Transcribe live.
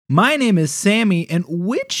My name is Sammy, and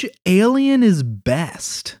which alien is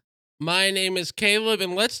best? My name is Caleb,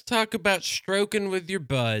 and let's talk about stroking with your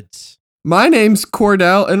buds. My name's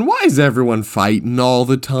Cordell, and why is everyone fighting all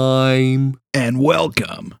the time? And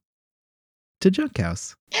welcome to Junk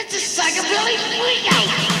House. It's a psychobilly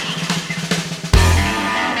freakout!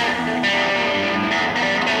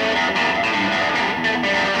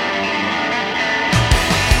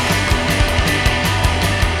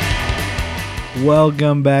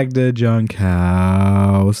 Welcome back to Junk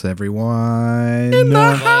House, everyone. In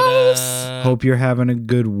the house. Hope you're having a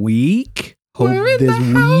good week. Hope We're in this the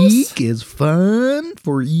house. week is fun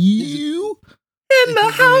for you. In the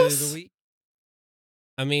house.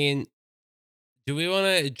 I mean, do we want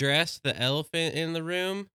to address the elephant in the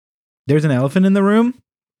room? There's an elephant in the room?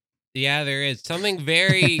 Yeah, there is. Something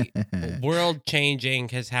very world-changing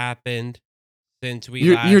has happened since we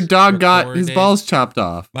Your dog got his recorded. balls chopped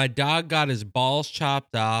off. My dog got his balls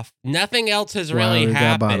chopped off. Nothing else has Wow, really we got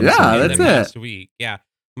happened bottoms. Yeah, in that's the it. past week. Yeah,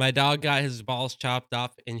 my dog got his balls chopped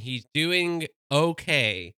off, and he's doing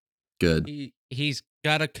okay. Good. He's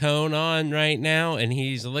got a cone on right now, and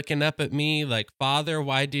he's looking up at me like, "Father,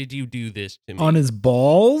 why did you do this to me?" On his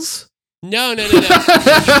balls? No. You put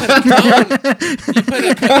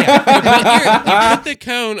the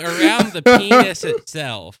cone around the penis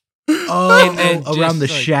itself. Oh, then around the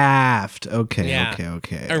just, like- shaft. Okay, Yeah.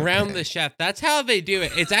 okay. Around okay. the shaft. That's how they do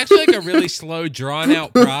it. It's actually like a really slow,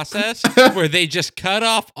 drawn-out process where they just cut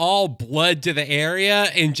off all blood to the area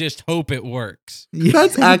and just hope it works. Yeah.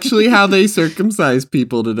 That's actually how they circumcise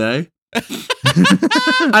people today.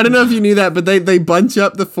 I don't know if you knew that, but they bunch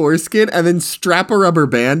up the foreskin and then strap a rubber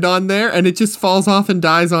band on there, and it just falls off and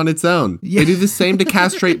dies on its own. Yeah. They do the same to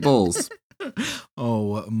castrate bulls.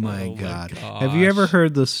 Oh my Oh my God. Have you ever gosh.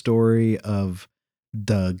 heard the story of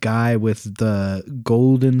the guy with the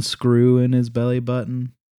golden screw in his belly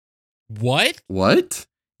button? What? What?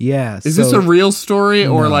 Yeah. Is this a real story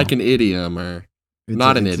or No. like an idiom or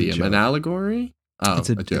not an it's a idiom, joke. an allegory? Oh, It's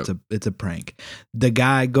a joke. it's a prank. The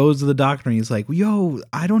guy goes to the doctor and he's like, "Yo,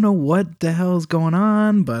 I don't know what the hell's going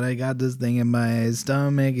on, but I got this thing in my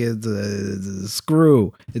stomach. It's a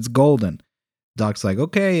screw. It's golden." Doc's like,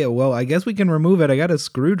 "Okay, well, I guess we can remove it. I got a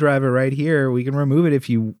screwdriver right here. We can remove it if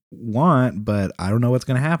you want, but I don't know what's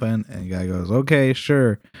gonna happen." And the guy goes, "Okay,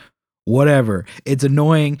 sure, whatever. It's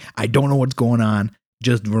annoying. I don't know what's going on.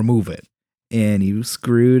 Just remove it." And he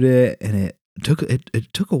screwed it, and it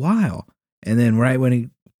took a while. And then right when he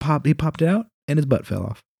popped it out, and his butt fell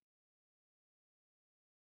off.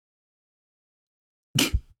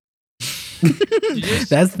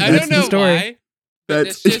 That's I don't know the story. why, but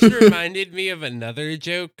this That's- just reminded me of another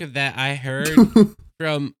joke that I heard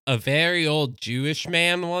from a very old Jewish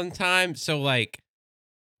man one time. So, like,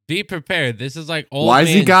 be prepared. This is like old. Why's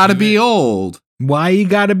he man gotta be Jewish- old? Why you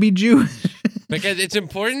gotta be Jewish? Because it's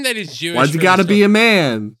important that he's Jewish. Why's he for the gotta story. be a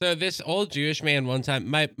man? So this old Jewish man one time,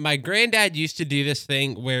 my granddad used to do this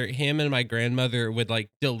thing where him and my grandmother would like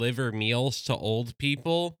deliver meals to old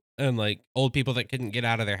people and like old people that couldn't get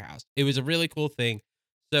out of their house. It was a really cool thing.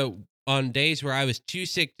 So on days where I was too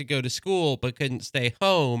sick to go to school but couldn't stay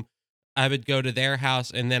home, I would go to their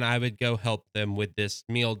house and then I would go help them with this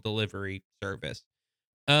meal delivery service.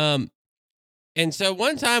 And so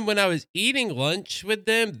one time when I was eating lunch with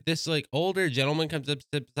them, this like older gentleman comes up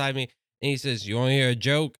sits beside me and he says, "You want to hear a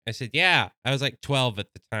joke?" I said, "Yeah." I was like 12 at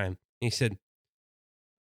the time. He said,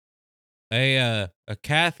 a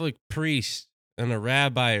Catholic priest and a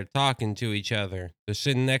rabbi are talking to each other. They're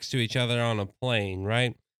sitting next to each other on a plane,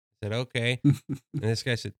 right? I said, "Okay." And this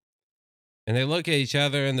guy said, and they look at each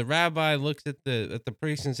other, and the rabbi looks at the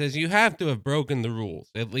priest and says, "You have to have broken the rules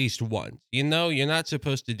at least once. You know, you're not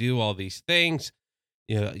supposed to do all these things.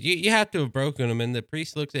 You know, you have to have broken them." And the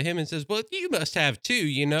priest looks at him and says, "Well, you must have too.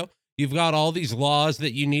 You know, you've got all these laws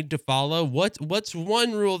that you need to follow. What's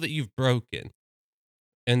one rule that you've broken?"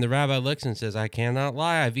 And the rabbi looks and says, "I cannot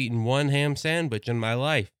lie. I've eaten one ham sandwich in my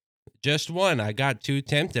life. Just one. I got too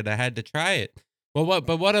tempted. I had to try it. But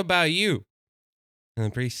what about you?" And the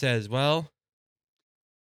priest says, "Well,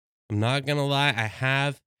 I'm not going to lie. I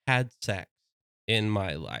have had sex in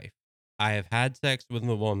my life. I have had sex with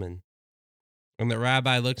a woman." And the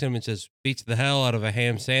rabbi looks at him and says, "Beats the hell out of a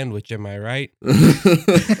ham sandwich, am I right?"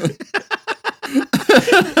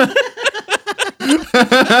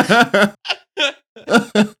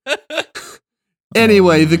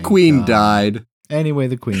 Anyway, Oh the my queen God. died. Anyway,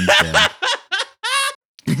 the queen's dead.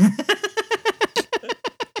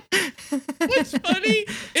 What's funny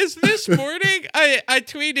is this morning I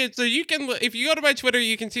tweeted, so you can, if you go to my Twitter,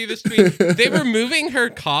 you can see this tweet. They were moving her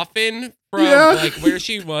coffin from Yeah. like where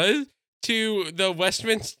she was to the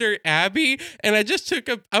Westminster Abbey, and I just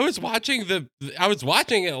I was watching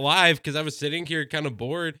it live because I was sitting here kind of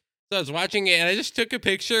bored. So I was watching it, and I just took a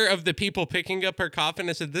picture of the people picking up her coffin.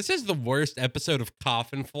 I said, "This is the worst episode of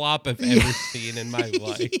Coffin Flop I've ever seen in my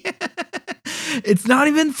life." Yeah. It's not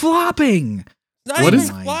even flopping. Not What even is-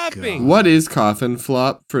 flopping. What is Coffin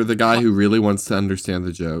Flop for the guy who really wants to understand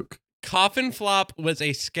the joke? Coffin Flop was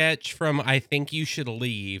a sketch from I Think You Should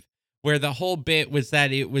Leave, where the whole bit was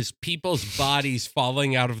that it was people's bodies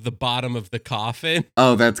falling out of the bottom of the coffin.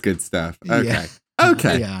 Oh, that's good stuff. Okay. Yeah.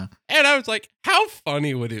 Okay. Yeah. And I was like, how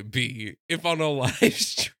funny would it be if on a live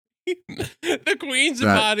stream the Queen's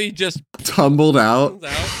Right. body just Tumbled out. comes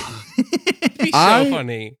out? It'd be so I-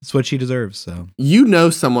 funny. It's what she deserves. So You know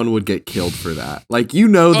someone would get killed for that. Like, you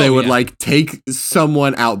know they Oh, would yeah. like take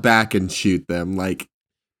someone out back and shoot them. Like,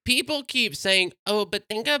 People keep saying, oh, but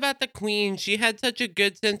think about the Queen. She had such a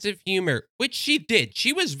good sense of humor, which she did.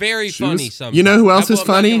 She was very she funny was- sometimes. you know who else I'm is not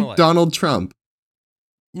funny? gonna lie. Donald Trump.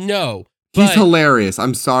 No. He's but- hilarious.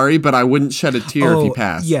 I'm sorry, but I wouldn't shed a tear if he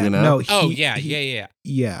passed. Yeah. you know? No. Oh, he- yeah, he- yeah.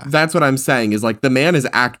 Yeah. That's what I'm saying is like the man is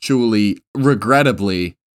actually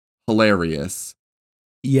regrettably hilarious.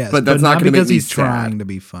 Yes. But that's not gonna because make me he's sad. trying to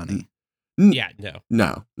be funny. Yeah,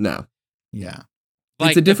 no. No. Yeah.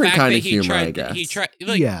 It's a the different fact kind that of he humor, tried- I guess. He tried,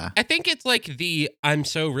 like, Yeah. I think it's like the I'm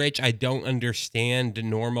so rich I don't understand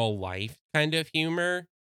normal life kind of humor.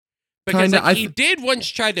 Because Kinda, like, he did once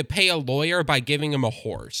try to pay a lawyer by giving him a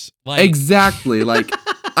horse. Like Exactly. Like,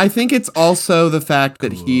 I think it's also the fact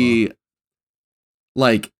that he,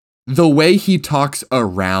 like, the way he talks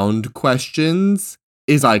around questions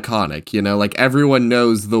is iconic, you know? Like, everyone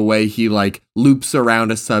knows the way he, like, loops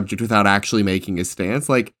around a subject without actually making a stance.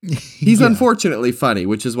 Like, he's Yeah. unfortunately funny,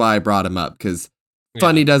 which is why I brought him up, because yeah.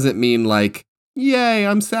 funny doesn't mean, like, yay,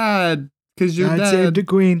 I'm sad because you're God dead. save the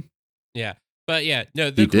Queen. But yeah,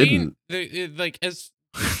 no, the He Queen like as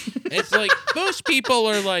it's like most people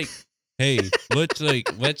are like, hey, let's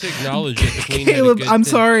acknowledge that the Queen had a Caleb, good I'm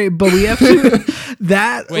sense- sorry, but we have to.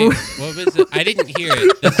 That. Wait, what was it? I didn't hear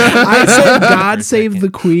it. I said God For a save second.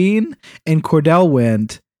 the Queen, and Cordell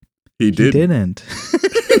went. He He did. didn't.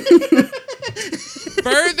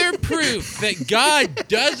 Further proof that God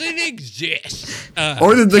doesn't exist.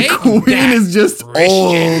 Or that the Take queen that, is just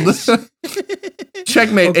Christians. old.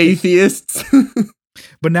 Checkmate, Okay. atheists.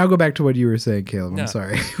 But now go back to what you were saying, Caleb. No. I'm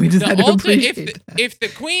sorry. We just had The to ultimate, appreciate that. if the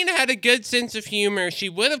Queen had a good sense of humor, she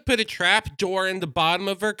would have put a trap door in the bottom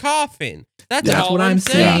of her coffin. That's That's all what I'm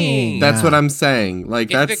saying. That's Yeah. what I'm saying. Like,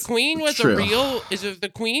 If that's the Queen was true. if the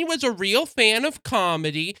Queen was a real fan of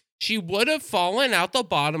comedy, she would have fallen out the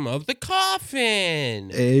bottom of the coffin.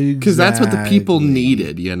 Because that's what the people Exactly.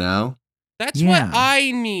 needed, you know? That's Yeah. what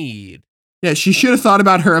I need. Yeah, she should have thought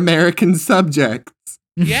about her American subjects.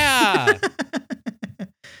 Yeah.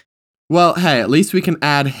 Well, hey, at least we can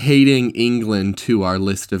add hating England to our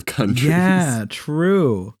list of countries. Yeah,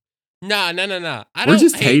 true. No. I We're don't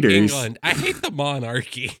just hate haters. England. I hate the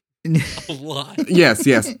monarchy a lot. Yes.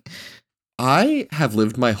 I have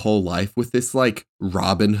lived my whole life with this, like,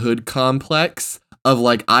 Robin Hood complex of,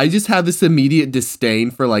 like, I just have this immediate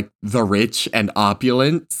disdain for, like, the rich and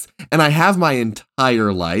opulence. And I have my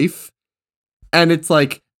entire life. And it's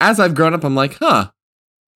like, as I've grown up, I'm like,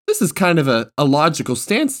 this is kind of a logical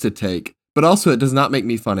stance to take. But also, it does not make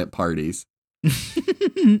me fun at parties.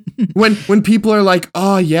 When people are like,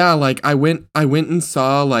 oh yeah, like I went and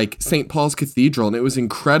saw like St. Paul's Cathedral and it was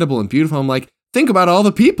incredible and beautiful. I'm like, think about all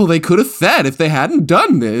the people they could have fed if they hadn't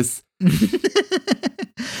done this.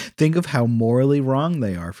 Think of how morally wrong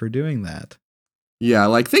they are for doing that. Yeah,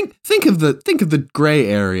 like think of the gray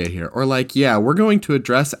area here. Or like, yeah, we're going to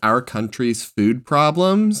address our country's food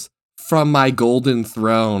problems from my golden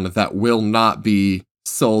throne that will not be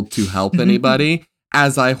sold to help anybody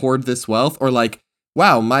as I hoard this wealth. Or like,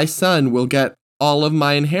 wow, my son will get all of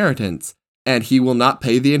my inheritance and he will not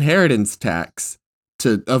pay the inheritance tax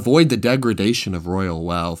to avoid the degradation of royal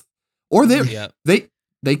wealth. Or Yeah.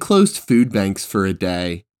 they closed food banks for a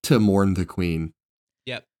day to mourn the queen.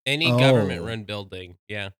 Yep. Any Oh. government run building.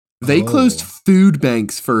 Yeah. They Oh. closed food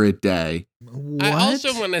banks for a day. What? I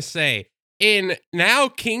also want to say, in now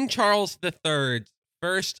King Charles III's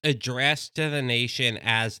first address to the nation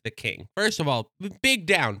as the king. First of all, big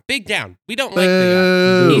down. We don't like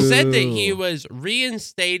the guy. He Boo. said that he was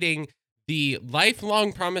reinstating the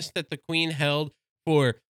lifelong promise that the Queen held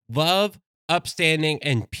for love, upstanding,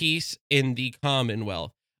 and peace in the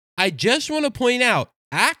Commonwealth. I just want to point out,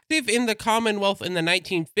 active in the Commonwealth in the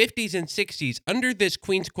 1950s and 60s, under this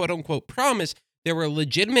Queen's quote-unquote promise, there were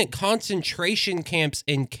legitimate concentration camps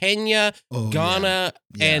in Kenya, Oh, Ghana,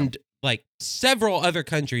 Yeah. and like several other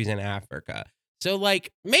countries in Africa. So,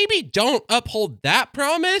 like, maybe don't uphold that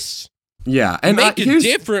promise. Yeah, and Make a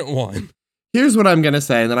different one. Here's what I'm gonna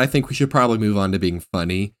say, and then I think we should probably move on to being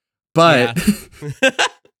funny. But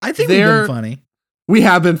I think we've been funny. We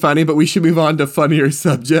have been funny, but we should move on to funnier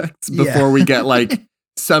subjects before we get like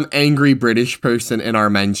some angry British person in our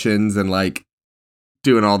mentions and like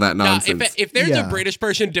doing all that nonsense. No, if there's a British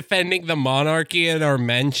person defending the monarchy in our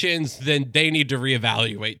mentions, then they need to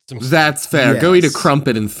reevaluate some stuff. That's fair. Go eat a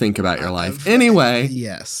crumpet and think about your life. Anyway.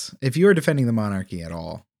 Yes. If you are defending the monarchy at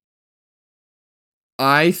all.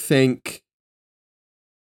 I think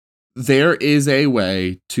there is a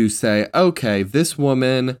way to say, okay, this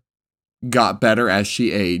woman got better as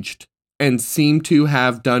she aged and seemed to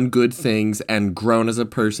have done good things and grown as a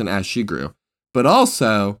person as she grew. But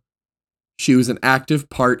also, she was an active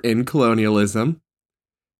part in colonialism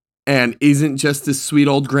and isn't just this sweet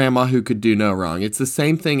old grandma who could do no wrong. It's the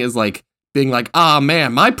same thing as like being like, ah,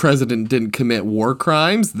 man, my president didn't commit war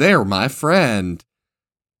crimes. They're my friend.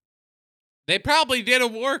 They probably did a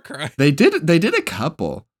war crime. They did a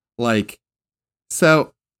couple. Like,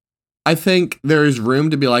 so I think there is room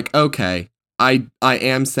to be like, okay, I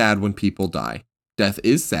am sad when people die. Death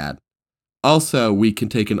is sad. Also, we can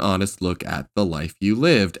take an honest look at the life you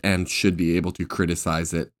lived and should be able to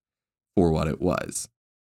criticize it for what it was.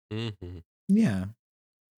 Mm-hmm. Yeah.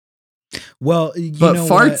 Well, but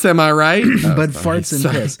farts, am I right? But farts and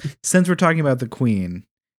piss. Since we're talking about the Queen,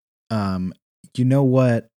 you know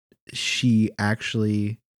what she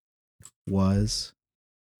actually was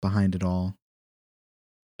behind it all?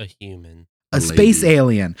 A human. A space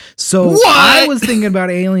alien. So what? I was thinking about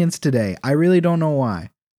aliens today. I really don't know why.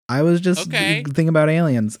 I was just thinking about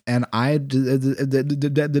aliens, and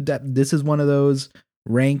this is one of those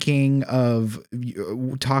ranking of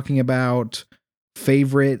talking about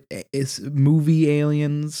favorite movie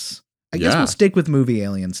aliens. I guess we'll stick with movie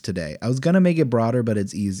aliens today. I was gonna make it broader, but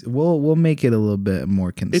it's easy. We'll make it a little bit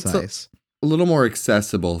more concise. It's a little more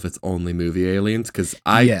accessible if it's only movie aliens, because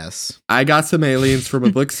I got some aliens from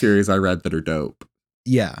a book series I read that are dope.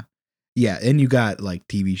 Yeah, and you got like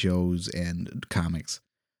TV shows and comics.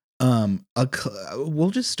 We'll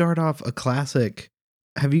just start off a classic.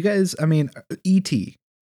 Have you guys? I mean, E.T.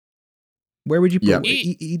 Where would you put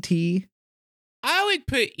E.T.? I would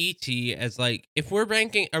put E.T. as like, if we're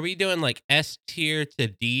ranking, are we doing like S tier to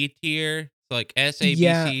D tier? So like S, A, B,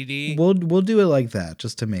 C, D? We'll do it like that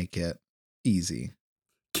just to make it easy.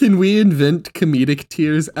 Can we invent comedic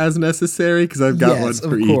tiers as necessary? Because I've got one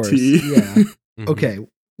for E.T. Yeah. Okay.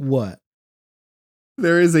 What?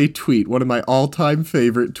 There is a tweet. One of my all-time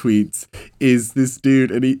favorite tweets is this dude,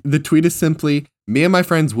 and the tweet is simply, "Me and my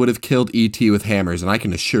friends would have killed E.T. with hammers, and I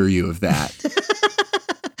can assure you of that."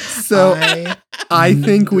 So I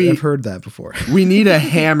think I've heard that before. We need a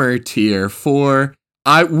hammer tier for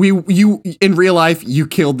you in real life. You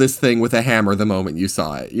killed this thing with a hammer the moment you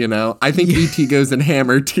saw it. You know, I think E.T. goes in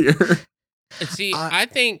hammer tier. See, I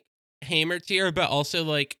think hammer tier, but also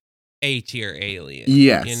like A tier alien.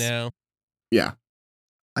 Yes, you know. Yeah.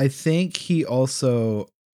 I think he also,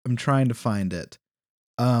 I'm trying to find it.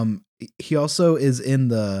 He also is in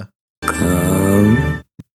the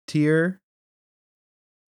tier.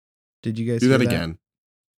 Did you guys do that again?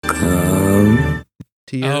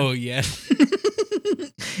 Tier. Oh yeah.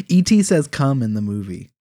 E.T. says "come" in the movie.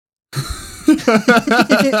 All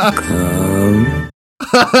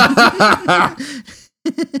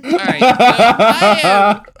right.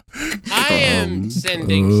 So I am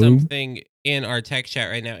sending something in our text chat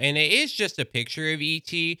right now, and it is just a picture of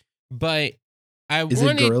E.T. But is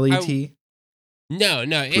it girl E.T.? No,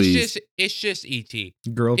 Please. it's just E.T.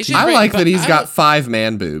 Girl T. I like that he's got 5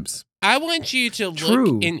 man boobs. I want you to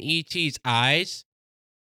look in E.T.'s eyes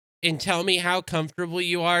and tell me how comfortable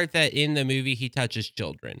you are that in the movie he touches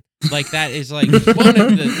children. Like, that is like one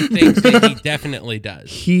of the things that he definitely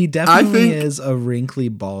does. He definitely is a wrinkly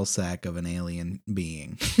ball sack of an alien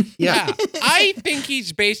being. Yeah. I think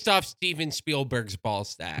he's based off Steven Spielberg's ball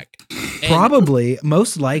sack. Probably,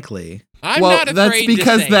 most likely. I'm not afraid that's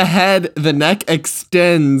because to say the neck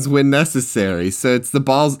extends when necessary. So it's the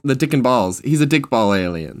balls, the dick and balls. He's a dick ball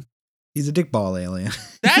alien. He's a dick ball alien.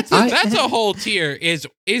 That's a whole tier. Is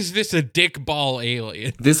this a dick ball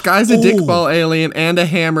alien? This guy's a dick ball alien and a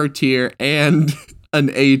hammer tier and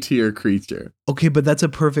an A tier creature. Okay, but that's a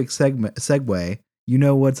perfect segue. You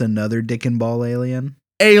know what's another dick and ball alien?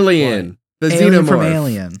 Alien. What? The Alien xenomorph. from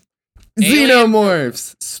Alien.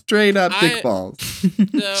 Xenomorphs. Straight up dick balls.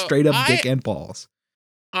 Straight up dick and balls.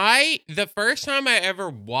 The first time I ever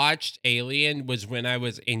watched Alien was when I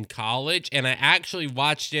was in college, and I actually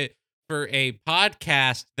watched it for a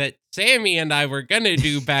podcast that Sammy and I were going to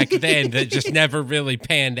do back then that just never really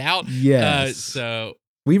panned out. Yes. So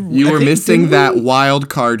You were missing that wild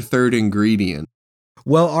card third ingredient.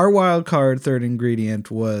 Well, our wild card third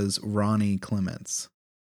ingredient was Ronnie Clements.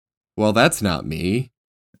 Well, that's not me.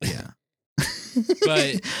 Yeah.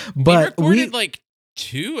 But we recorded like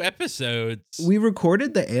 2 episodes. We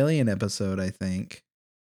recorded the Alien episode, I think.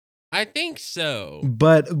 I think so.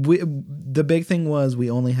 But the big thing was we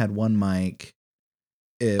only had one mic.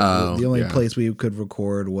 The only place we could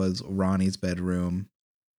record was Ronnie's bedroom.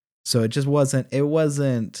 So it just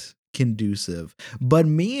wasn't conducive. But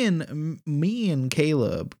me and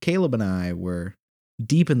Caleb and I were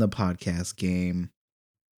deep in the podcast game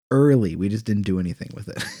early. We just didn't do anything with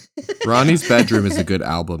it. Ronnie's Bedroom is a good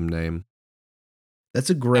album name. That's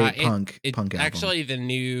a great punk album. Actually the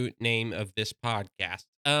new name of this podcast.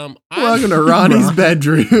 Welcome to Ronnie's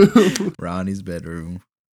Bedroom. Ronnie's Bedroom.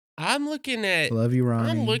 I'm looking at Love you, Ronnie.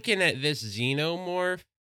 I'm looking at this xenomorph.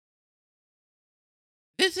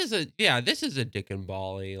 This is a dick and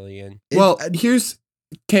ball alien. Well, here's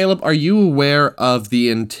Caleb, are you aware of the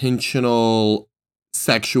intentional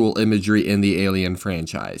sexual imagery in the Alien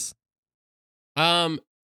franchise? If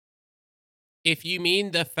you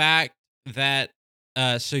mean the fact that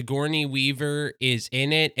Sigourney Weaver is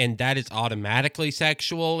in it and that is automatically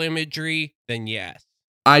sexual imagery, then yes.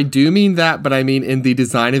 I do mean that, but I mean in the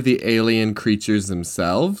design of the alien creatures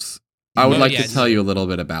themselves. I would like to tell you a little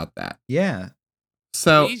bit about that. Yeah.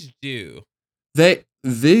 So please do. The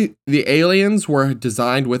aliens were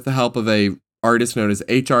designed with the help of a artist known as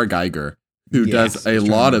H.R. Geiger, who does a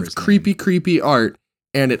lot of creepy art,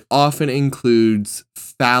 and it often includes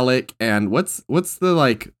phallic and what's the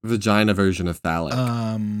like vagina version of phallic?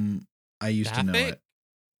 I used to know it.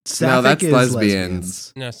 No, that's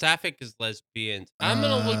lesbians. No, sapphic is lesbians. I'm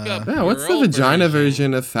gonna look up. Yeah, what's the vagina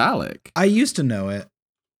version of phallic? I used to know it.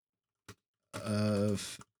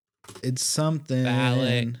 It's something.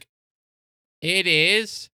 Phallic. It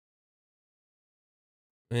is.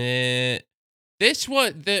 This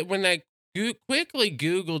one that when I quickly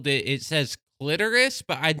Googled it, it says clitoris,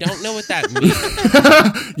 but I don't know what that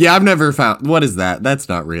means. Yeah, I've never found. What is that? That's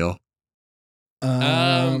not real.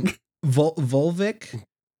 Vulvic.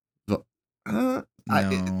 No.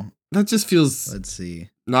 That just feels. Let's see.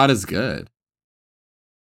 Not as good.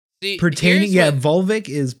 See, vulvic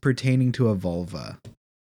is pertaining to a vulva.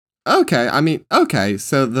 Okay, I mean, okay,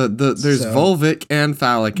 so there's vulvic and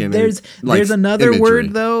phallic in there's it. There's another imagery.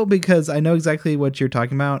 word though, because I know exactly what you're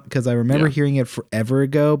talking about because I remember hearing it forever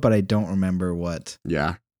ago, but I don't remember what.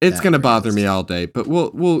 Yeah, it's gonna bother me all day, but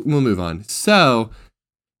we'll move on. So,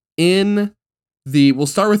 we'll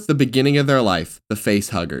start with the beginning of their life, the face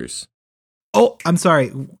huggers. Oh, I'm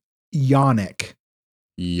sorry, Yonic.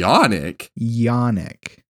 Yonic.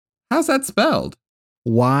 How's that spelled?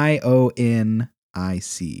 Yonic.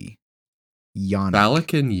 Yonic.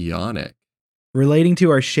 Phallic and Yonic. Relating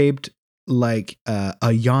to are shaped like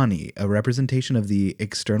a yoni, a representation of the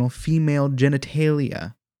external female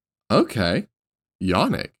genitalia. Okay.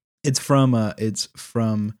 Yonic. It's from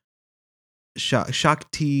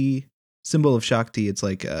Shakti, symbol of Shakti. It's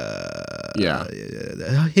like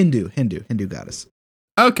Hindu goddess.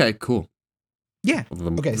 Okay, cool. Yeah.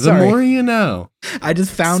 The sorry. more you know. I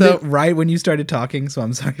just found it right when you started talking, so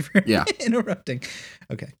I'm sorry for interrupting.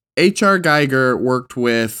 Okay. H.R. Geiger worked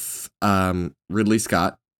with Ridley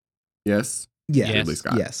Scott. Yes? Yeah. Ridley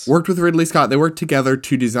Scott. Yes. Worked with Ridley Scott. They worked together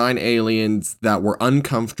to design aliens that were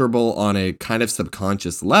uncomfortable on a kind of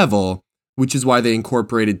subconscious level, which is why they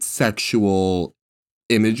incorporated sexual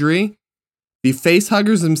imagery. The face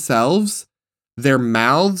huggers themselves, their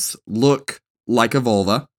mouths look like a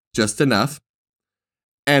vulva, just enough.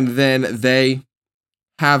 And then they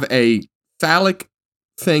have a phallic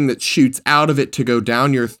thing that shoots out of it to go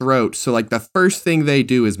down your throat. So like the first thing they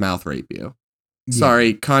do is mouth rape you. Yeah.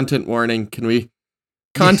 Sorry, content warning.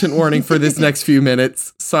 Content warning for this next few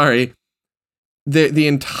minutes. Sorry. The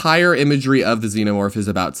entire imagery of the xenomorph is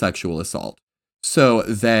about sexual assault. So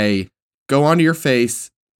they go onto your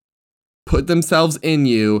face, put themselves in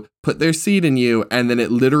you, put their seed in you, and then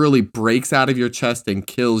it literally breaks out of your chest and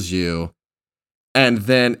kills you. And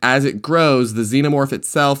then as it grows, the xenomorph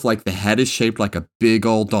itself, like the head is shaped like a big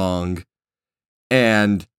old dong.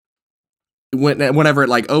 And whenever it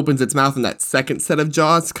like opens its mouth and that second set of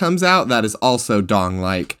jaws comes out, that is also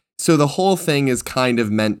dong-like. So the whole thing is kind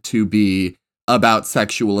of meant to be about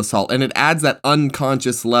sexual assault. And it adds that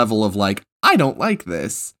unconscious level of like, I don't like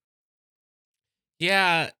this.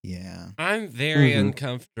 Yeah. I'm very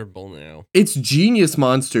uncomfortable now. It's genius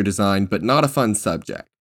monster design, but not a fun subject.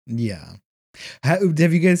 Yeah. Have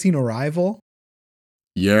you guys seen Arrival?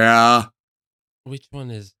 Yeah. Which one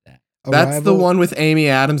is that? That's the one with Amy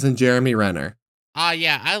Adams and Jeremy Renner.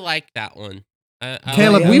 Yeah, I like that one. I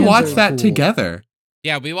Caleb, like we that one. watched that cool. together.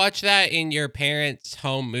 Yeah, we watched that in your parents'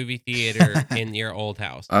 home movie theater in your old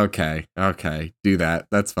house. Okay. Do that.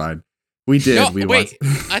 That's fine. We did. No, we wait.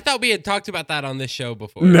 watched. I thought we had talked about that on this show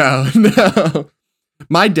before. No.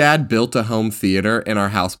 My dad built a home theater in our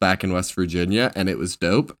house back in West Virginia, and it was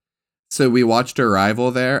dope. So we watched Arrival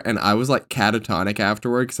there, and I was like catatonic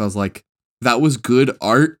afterward because I was like, that was good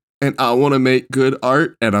art, and I want to make good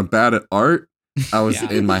art, and I'm bad at art. I was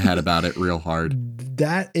in my head about it real hard.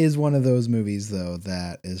 That is one of those movies, though,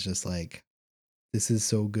 that is just like, this is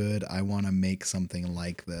so good. I want to make something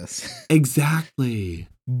like this. Exactly.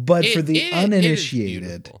 But for the It is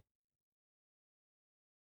uninitiated. beautiful.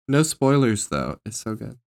 No spoilers, though. It's so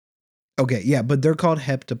good. Okay, yeah, but they're called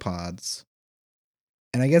heptapods.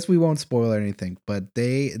 And I guess we won't spoil anything, but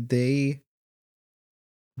they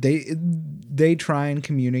try and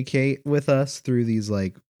communicate with us through these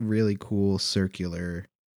like really cool circular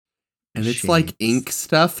And it's like shapes. ink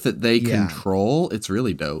stuff that they Yeah. control. It's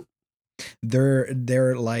really dope.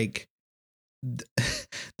 They're like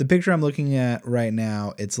the picture I'm looking at right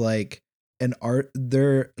now, it's like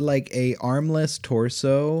they're like a armless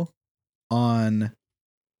torso on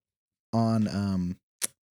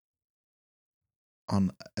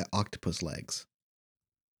octopus legs.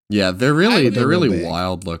 Yeah, they're really would- they're really Big.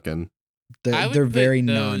 wild looking. I would They're put very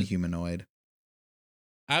those- non-humanoid.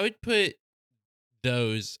 I would put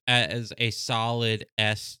those as a solid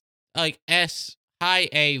S, like S, high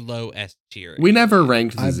A, low S tier. We never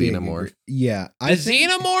ranked the I big xenomorph. agree. Yeah, The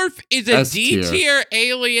xenomorph is a S D tier. tier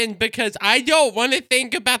alien because I don't want to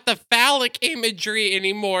think about the phallic imagery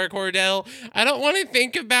anymore, Cordell. I don't want to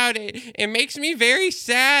think about it. It makes me very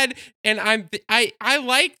sad, and I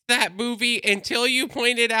liked that movie until you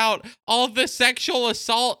pointed out all the sexual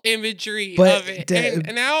assault imagery But of it,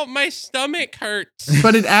 and now my stomach hurts.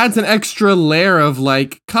 But it adds an extra layer of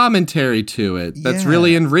like commentary to it. That's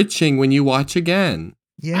really Yeah. enriching when you watch again.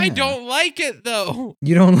 Yeah. I don't like it though.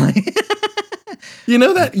 You don't like You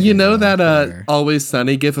know that fair. Always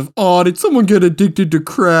Sunny gif of, oh, did someone get addicted to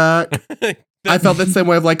crack? I felt the same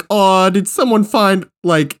way of like, oh, did someone find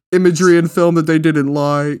like imagery in film that they didn't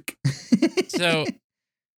like? So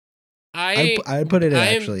I'd put it at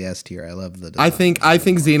I'm- actually S tier. I love the I design think of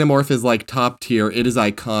Xenomorph is like top tier. It is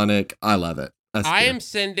iconic. I love it. S I tier. am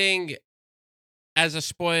sending as a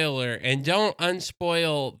spoiler, and don't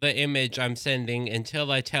unspoil the image I'm sending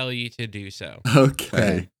until I tell you to do so.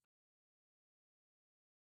 Okay.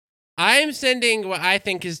 I am sending what I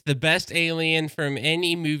think is the best alien from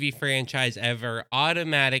any movie franchise ever,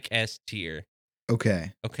 automatic S tier,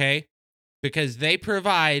 Okay. okay? Because they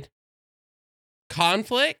provide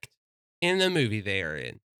conflict in the movie they are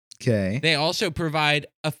in. Okay. They also provide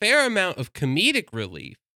a fair amount of comedic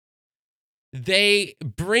relief. They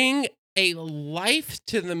bring a life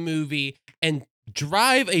to the movie and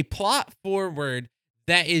drive a plot forward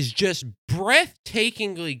that is just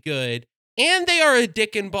breathtakingly good. And they are a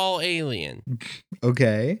dick and ball alien.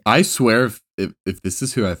 Okay. I swear if this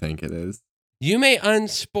is who I think it is. You may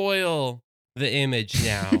unspoil the image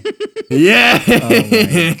now. Yeah. Oh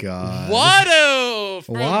my god. Watto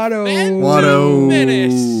from Watto. Phantom Watto.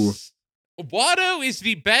 Menace. Watto is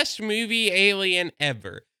the best movie alien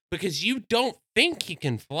ever because you don't think he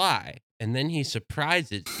can fly, and then he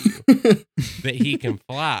surprises you that he can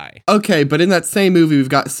fly. Okay, but in that same movie, we've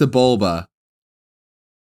got Sebulba.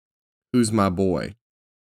 Who's my boy?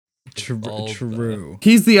 True.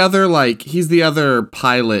 He's the other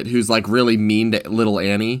pilot who's like really mean to little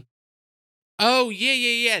Annie. Oh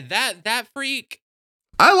yeah. That freak.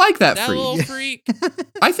 I like that That freak. little freak.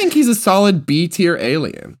 I think he's a solid B tier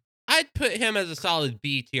alien. I'd put him as a solid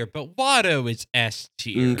B tier, but Watto is S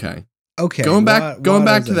tier. Okay. Okay. Going back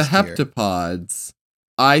Watto's to the S tier. heptapods,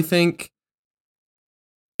 I think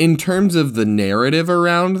in terms of the narrative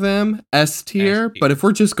around them, S tier, tier. but if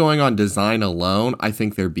we're just going on design alone, I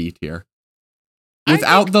think they're B tier. I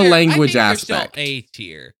Without think the they're- language I think they're aspect. still A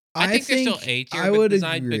tier. I I think they're still think A tier. I with would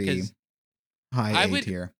design agree. because High I A would-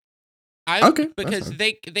 tier. Okay, that's because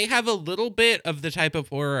fine. they have a little bit of the type of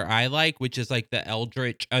horror I like, which is like the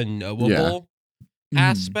eldritch unknowable Mhm.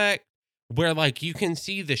 aspect, where like you can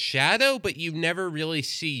see the shadow, but you never really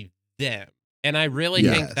see them. And I really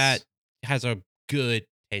think Yes. that has a good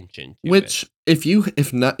tension to Which if you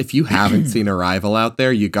haven't seen Arrival out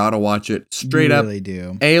there, you gotta watch it. Straight You up, really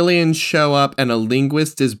do. aliens show up and a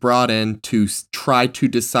linguist is brought in to try to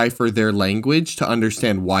decipher their language to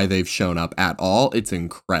understand why they've shown up at all. It's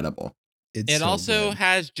incredible. It's it so also good.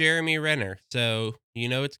 has Jeremy Renner, so you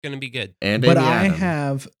know it's going to be good. And But Amy I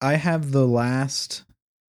Adams. have the last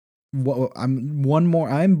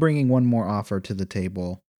I'm bringing one more offer to the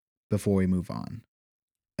table before we move on.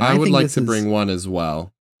 And I would think like this to is- bring one as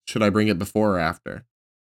well. Should I bring it before or after?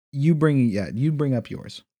 You bring up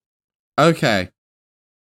yours. Okay.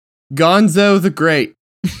 Gonzo the Great.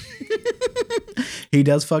 He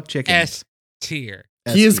does fuck chickens. S tier.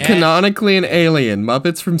 He is S-tier. canonically an alien.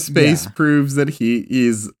 Muppets from Space Yeah. proves that he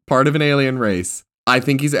is part of an alien race. I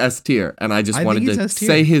think he's S tier, and I just I wanted think he's to S-tier.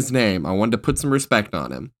 say his name. I wanted to put some respect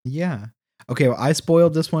on him. Yeah. Okay, well, I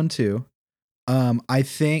spoiled this one too. I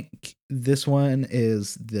think this one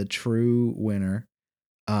is the true winner,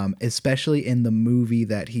 especially in the movie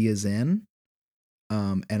that he is in.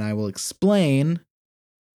 And I will explain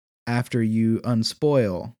after you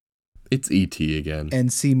unspoil It's E.T. again.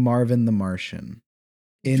 and see Marvin the Martian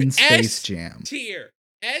in Space S Jam. tier.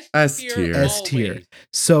 S tier. S tier.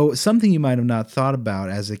 So something you might have not thought about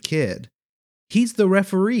as a kid. He's the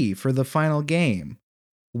referee for the final game.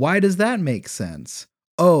 Why does that make sense?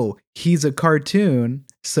 Oh, he's a cartoon,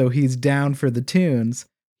 so he's down for the tunes.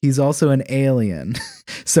 He's also an alien,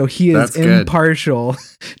 so he is That's good. impartial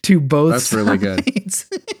to both That's sides. really good.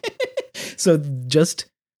 So just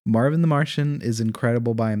Marvin the Martian is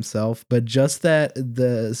incredible by himself, but just that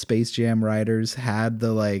the Space Jam writers had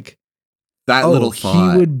the That little he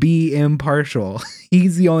thought. would be impartial.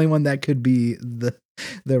 He's the only one that could be the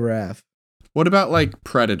ref. What about like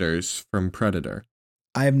Predators from Predator?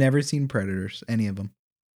 I have never seen Predators, any of them.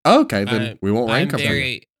 Okay, then we won't rank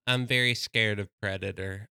them. I'm very scared of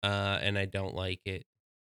Predator, and I don't like it.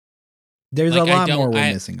 There's Like, a I lot don't- more we're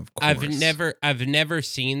I- missing, of course. I've never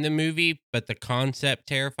seen the movie, but the concept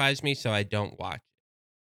terrifies me, so I don't watch.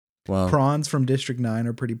 Well, Prawns from District 9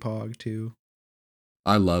 are pretty pog too.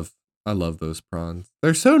 I love those prawns.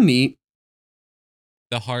 They're so neat.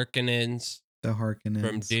 The Harkonnens The Harkonnens.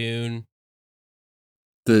 from Dune,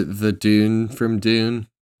 The Dune from Dune.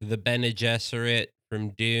 the Bene Gesserit from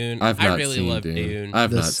Dune. I've I not really seen love Dune. Dune.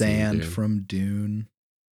 I've The not seen Sand Dune. from Dune.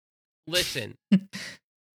 Listen,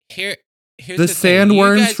 here's The thing.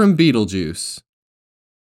 sandworms from Beetlejuice.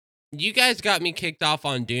 You guys got me kicked off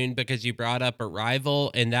on Dune because you brought up Arrival,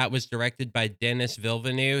 and that was directed by Denis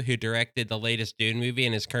Villeneuve, who directed the latest Dune movie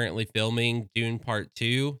and is currently filming Dune Part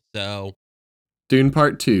 2. So, Dune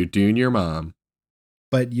Part 2. Dune your mom.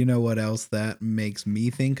 But you know what else that makes me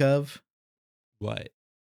think of? what?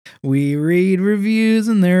 We read reviews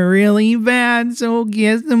and they're really bad, so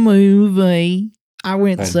guess the movie. I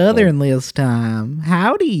went Oh, Southern this time.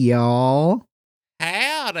 Howdy, y'all.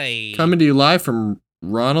 Howdy. Coming to you live from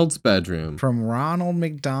Ronald's bedroom. From Ronald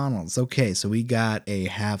McDonald's. Okay, so we got a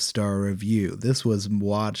 5-star review. This was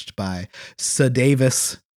watched by Sir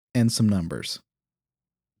Davis and some numbers.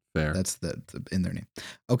 There. That's the in their name.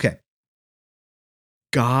 Okay.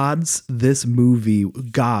 This movie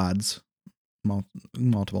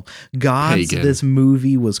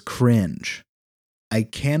was cringe. I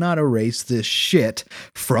cannot erase this shit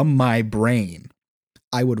from my brain.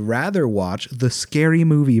 I would rather watch the Scary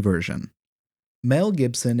Movie version. Mel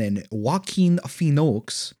Gibson and Joaquin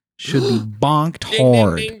Phoenix should be bonked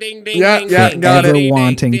hard Ding, ding, ding, Yeah, ding, yeah, ding, got ever it. ding,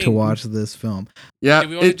 wanting ding, to ding. watch this film. Yeah. Do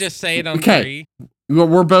we want to just say it on okay. 3?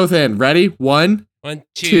 We're both in. Ready? 1, 1,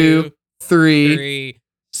 2, 2, 3. 3.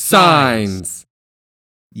 Signs.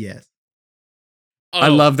 Yes. I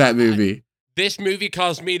Oh, love that movie. This movie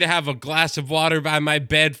caused me to have a glass of water by my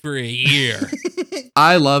bed for a year.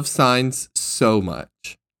 I love Signs so much.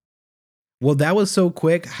 Well, that was so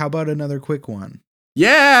quick. How about another quick one?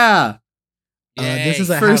 Yeah. This is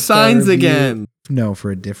Yay. a For half-star Signs review. again. No, for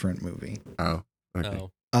a different movie. Oh. Okay.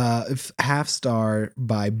 Oh. 1/2-star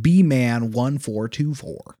by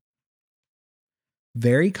BMan1424.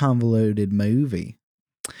 Very convoluted movie.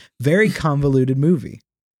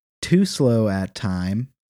 Too slow at time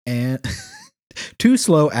and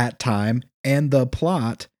the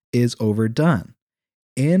plot is overdone.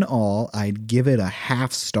 In all, I'd give it a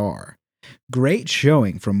 1/2 star. Great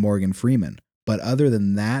showing from Morgan Freeman, but other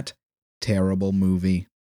than that, terrible movie.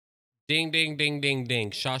 Ding, ding, ding, ding,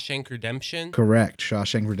 ding. Shawshank Redemption? Correct.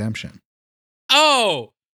 Shawshank Redemption.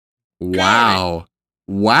 Oh! Wow.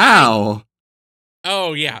 Wow.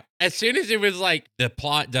 Oh, yeah. As soon as it was like, the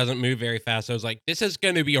plot doesn't move very fast, I was like, this is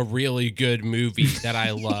going to be a really good movie that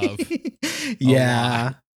I love.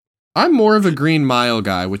 Yeah. I'm more of a Green Mile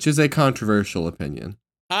guy, which is a controversial opinion.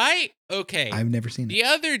 Okay. I've never seen it. The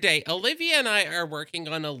other day, Olivia and I are working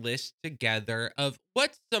on a list together of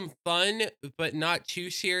what's some fun but not too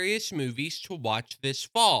serious movies to watch this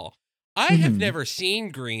fall. I have Mhm. never seen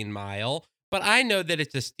Green Mile, but I know that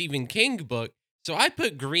it's a Stephen King book, so I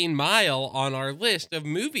put Green Mile on our list of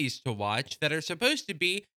movies to watch that are supposed to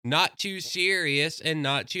be not too serious and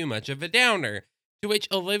not too much of a downer. To which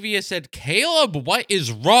Olivia said, Caleb, what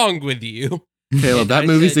is wrong with you? Caleb, that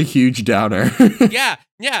movie's a huge downer. Yeah.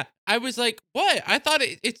 I was like, what? I thought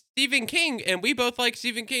it's Stephen King, and we both like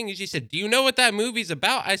Stephen King. And she said, do you know what that movie's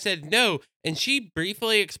about? I said, no. And she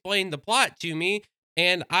briefly explained the plot to me,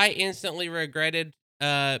 and I instantly regretted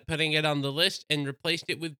putting it on the list and replaced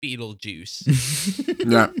it with Beetlejuice.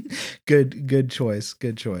 Yeah. Good choice.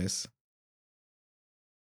 Good choice.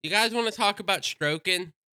 You guys want to talk about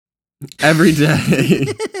stroking? Every day.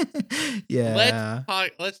 Yeah.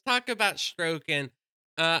 Let's talk about stroking.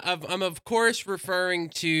 I'm of course referring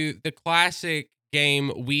to the classic game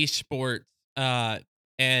Wii Sports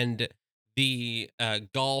and the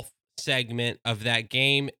golf segment of that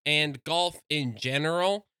game and golf in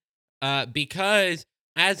general, because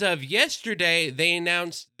as of yesterday they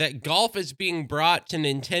announced that golf is being brought to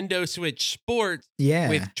Nintendo Switch Sports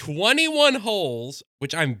with 21 holes,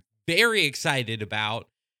 which I'm very excited about.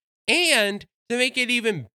 And to make it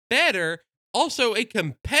even better, also a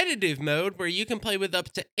competitive mode where you can play with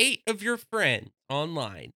up to 8 of your friends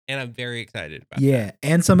online. And I'm very excited about that. Yeah,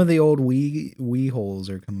 and some of the old Wii holes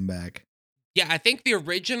are coming back. Yeah, I think the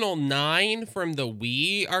original 9 from the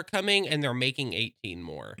Wii are coming, and they're making 18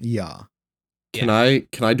 more. Yeah. Can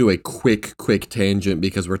I do a quick tangent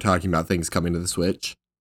because we're talking about things coming to the Switch?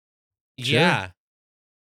 Yeah.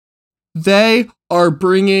 They are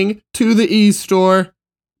bringing to the eStore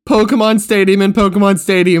Pokemon Stadium and Pokemon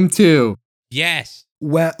Stadium 2. Yes.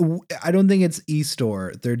 Well, I don't think it's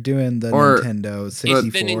eStore. They're doing the Nintendo 64.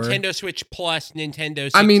 It's the Nintendo Switch Plus Nintendo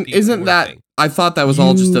 64. I mean, isn't that... thing. I thought that was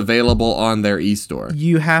all just available on their eStore.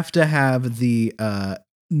 You have to have the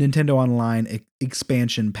Nintendo Online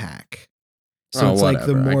expansion pack. So it's like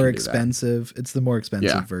the more expensive. It's the more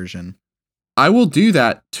expensive version. I will do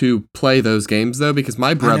that to play those games, though, because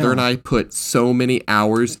my brother and I put so many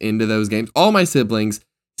hours into those games. All my siblings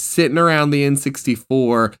sitting around the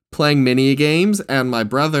N64 playing mini games, and my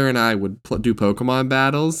brother and I would do Pokemon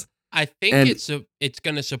battles. I think it's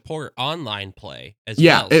going to support online play as well.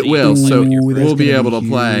 Yeah, it will. So we'll be able to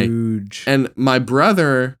play. And my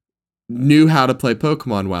brother knew how to play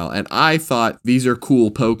Pokemon well, and I thought these are cool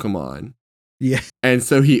Pokemon. Yeah. And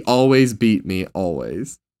so he always beat me,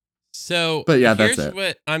 always. So, but yeah, here's that's it.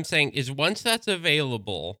 What I'm saying is once that's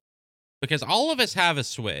available, because all of us have a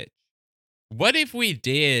Switch, what if we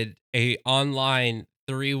did a online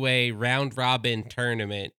 3-way round robin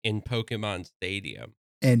tournament in Pokemon Stadium?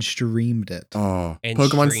 And streamed it. Oh,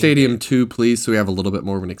 Pokemon Stadium 2, please, so we have a little bit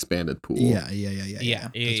more of an expanded pool. Yeah,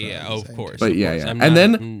 of course. But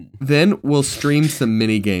and then we'll stream some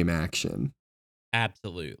mini game action.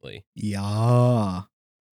 Absolutely. Yeah.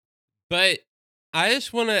 But I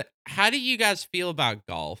just want to, how do you guys feel about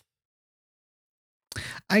golf?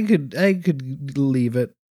 I could leave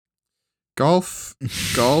it. Golf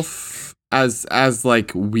as like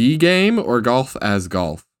Wii game or golf as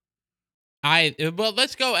golf? Well,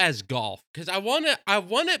 let's go as golf, because I want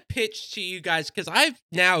to pitch to you guys, because I've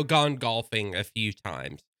now gone golfing a few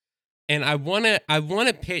times, and I want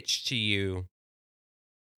to pitch to you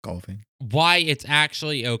golfing why it's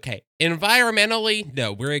actually okay. Environmentally,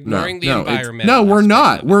 no, we're ignoring the environment. No, we're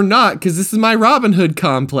not. We're not, because this is my Robin Hood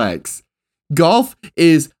complex. Golf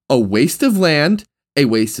is a waste of land, a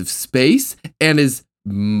waste of space, and is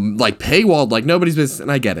like paywalled like nobody's business.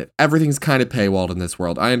 And I get it. Everything's kind of paywalled in this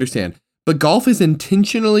world. I understand. But golf is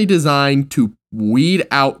intentionally designed to weed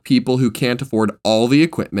out people who can't afford all the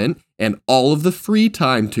equipment and all of the free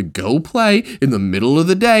time to go play in the middle of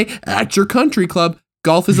the day at your country club.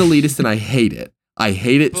 Golf is elitist and I hate it. I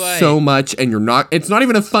hate it so much, and it's not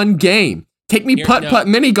even a fun game. Take me putt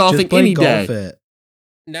mini golfing any day.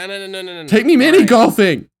 No. Take me mini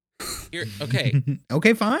golfing. Okay.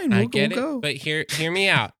 Okay, fine. I get it. Go. But hear me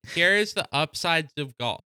out. Here is the upsides of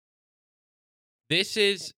golf. This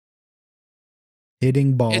is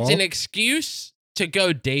hitting ball. It's an excuse to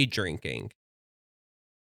go day drinking.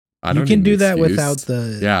 You can do that without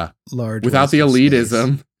the large, without the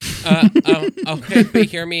elitism. Okay, but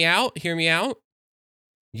hear me out.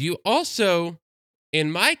 You also,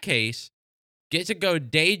 in my case, get to go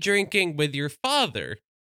day drinking with your father,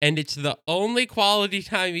 and it's the only quality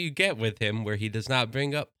time you get with him where he does not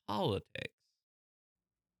bring up politics.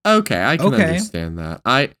 Okay, I can understand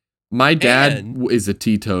that. My dad is a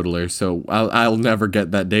teetotaler, so I'll never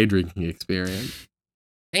get that day drinking experience.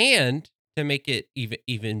 And to make it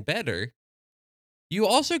even better, you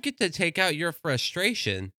also get to take out your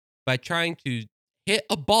frustration by trying to hit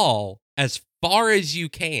a ball as far as you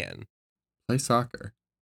can. Play soccer.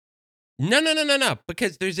 No,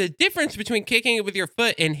 because there's a difference between kicking it with your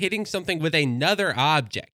foot and hitting something with another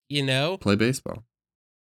object, you know? Play baseball.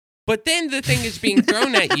 But then the thing is being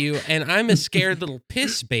thrown at you, and I'm a scared little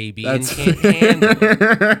piss baby and That's can't handle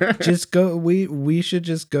it. Just go. We should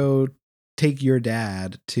just go take your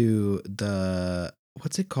dad to the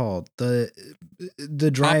what's it called the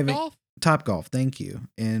driving Topgolf? Top Golf. Thank you,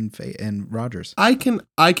 and Rogers. I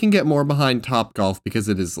can get more behind Top Golf because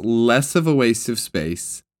it is less of a waste of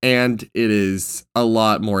space and it is a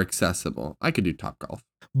lot more accessible. I could do Top Golf.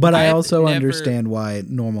 But I I've also never- understand why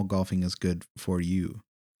normal golfing is good for you,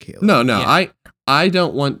 Caleb. No, Yeah. I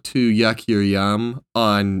don't want to yuck your yum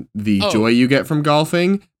on the Oh. joy you get from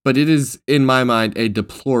golfing, but it is, in my mind, a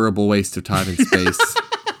deplorable waste of time and space.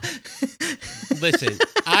 Listen,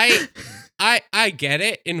 I get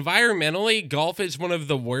it. Environmentally, golf is one of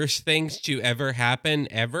the worst things to ever happen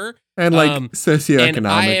ever. And like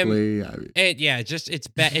socioeconomically, I mean, Yeah, just it's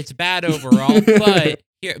bad. It's bad overall.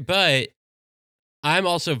 but I'm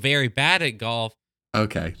also very bad at golf,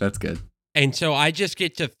 okay, that's good. and so I just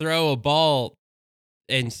get to throw a ball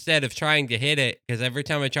instead of trying to hit it because every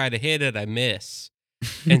time I try to hit it, I miss.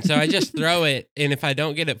 And so I just throw it, and if I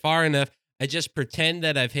don't get it far enough, I just pretend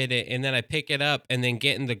that I've hit it, and then I pick it up and then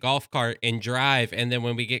get in the golf cart and drive. And then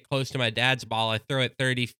when we get close to my dad's ball, I throw it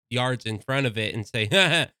 30 yards in front of it and say,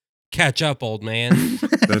 catch up, old man.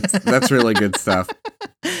 That's really good stuff.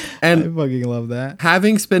 I And fucking love that.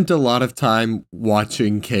 having spent a lot of time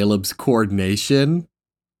watching Caleb's coordination,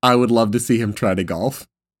 I would love to see him try to golf.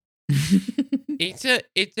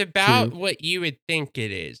 It's about True. what you would think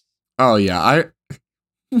it is. Oh yeah,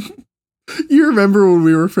 You remember when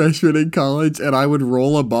we were freshmen in college and I would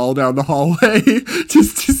roll a ball down the hallway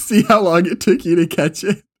just to see how long it took you to catch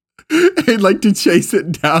it? And like to chase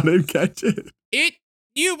it down and catch it.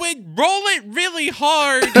 You would roll it really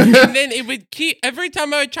hard, and then it would keep, every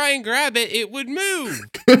time I would try and grab it, it would move.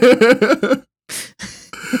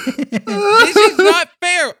 This is not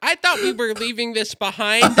fair. I thought we were leaving this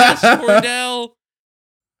behind us, Cordell.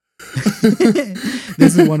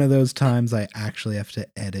 This is one of those times I actually have to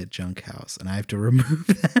edit Junk House, and I have to remove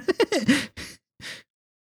that.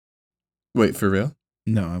 Wait, for real?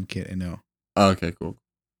 No, I'm kidding. No, Oh, okay, cool.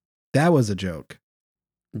 that was a joke.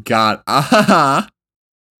 Got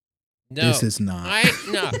No, This is not.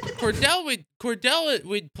 Cordell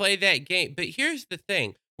would play that game, but here's the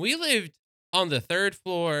thing: we lived on the third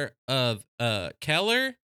floor of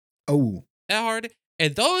Keller Oh, at Hard,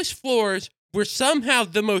 and those floors were somehow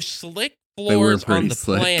the most slick They were floors on pretty the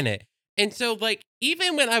slick. planet. And so, like,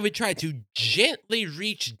 even when I would try to gently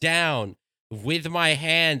reach down with my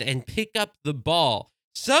hand and pick up the ball,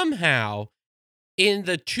 somehow in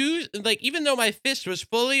the two, like, even though my fist was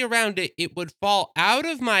fully around it, it would fall out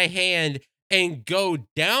of my hand and go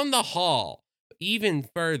down the hall even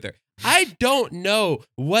further. I don't know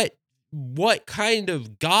what kind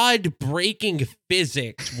of god-breaking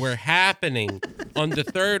physics were happening on the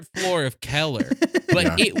third floor of Keller.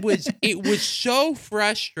 But Yeah. it was so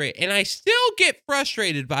frustrating, and I still get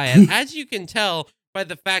frustrated by it, as you can tell by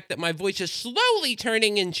the fact that my voice is slowly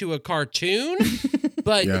turning into a cartoon.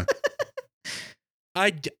 But Yeah.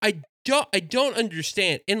 I don't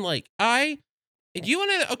understand. And like I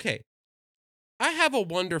have a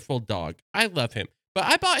wonderful dog. I love him. But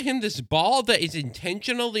I bought him this ball that is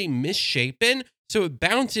intentionally misshapen, so it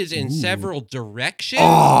bounces in Ooh. several directions.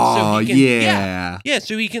 Oh, so he can, yeah. Yeah,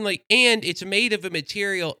 so he can and it's made of a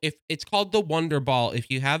material, if it's called the Wonder Ball. If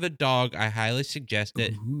you have a dog, I highly suggest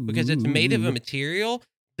it because it's made of a material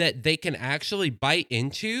that they can actually bite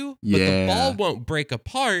into, but the Yeah. ball won't break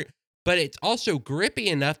apart. But it's also grippy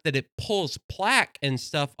enough that it pulls plaque and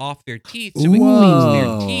stuff off their teeth, so it cleans their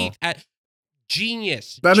Whoa. teeth.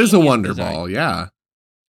 Genius. That is a Genius wonder design. ball, yeah.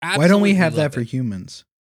 why don't we Absolutely have love that for it. humans?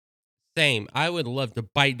 Same. I would love to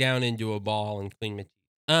bite down into a ball and clean my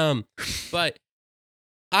teeth. But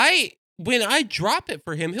when I drop it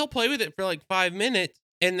for him, he'll play with it for like 5 minutes,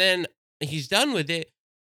 and then he's done with it.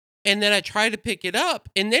 And then I try to pick it up,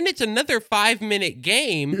 and then it's another 5-minute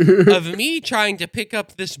game of me trying to pick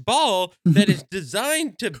up this ball that is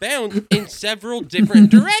designed to bounce in several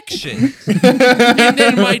different directions. And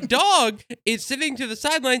then my dog is sitting to the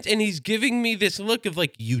sidelines, and he's giving me this look of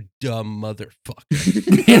like, you dumb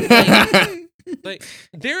motherfucker. And like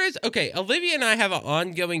there is, okay, Olivia and I have an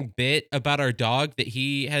ongoing bit about our dog that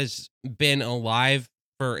he has been alive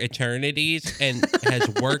for eternities and has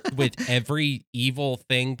worked with every evil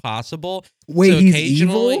thing possible. Wait, So he's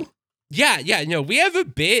occasionally- evil? Yeah, no, we have a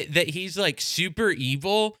bit that he's like super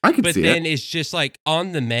evil, I can but see then it. is just like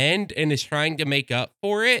on the mend and is trying to make up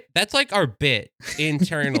for it. That's like our bit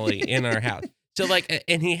internally in our house. So like,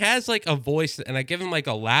 and he has like a voice, and I give him like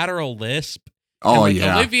a lateral lisp. And Oh, like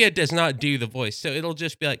yeah. Olivia does not do the voice, so it'll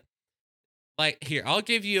just be like like here, I'll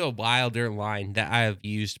give you a Wilder line that I have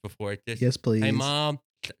used before. Just, Yes, please. hey, Mom.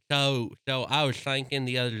 So I was thinking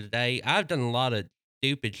the other day, I've done a lot of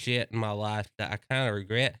stupid shit in my life that I kind of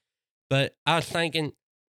regret. But I was thinking,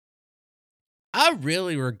 I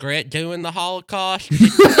really regret doing the Holocaust.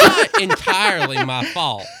 It's not entirely my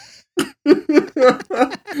fault.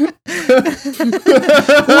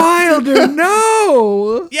 Wilder,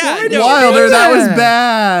 no. Yeah, Why did no, you Wilder, do that was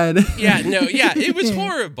bad. Yeah, no, yeah, it was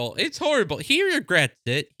horrible. It's horrible. He regrets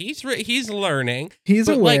it. He's learning. He's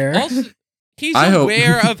but aware. Like, also, he's I hope-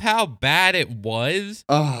 aware of how bad it was.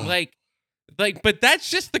 Oh, Like, but that's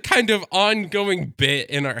just the kind of ongoing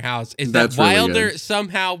bit in our house is That's that really Wilder good.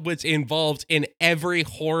 somehow was involved in every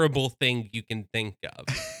horrible thing you can think of.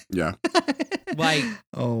 yeah. Like,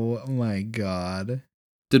 Oh my God.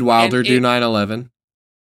 Did Wilder And do it- 9/11?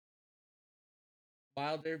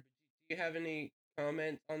 Wilder, do you have any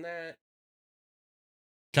comments on that?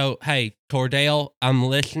 So, hey, Cordell,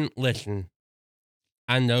 listen.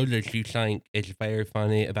 I know that you think it's very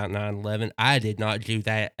funny about 9/11. I did not do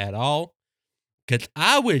that at all. Because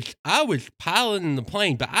I was piloting the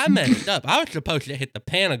plane, but I messed up. I was supposed to hit the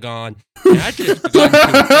Pentagon, and I just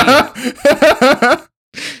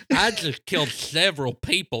I just killed several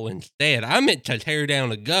people instead. I meant to tear down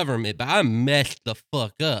the government, but I messed the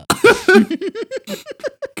fuck up.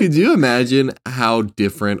 Could you imagine how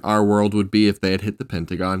different our world would be if they had hit the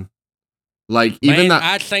Pentagon? Like, even Man, that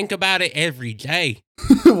I think about it every day.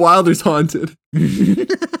 Wilder's haunted.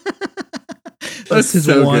 That's his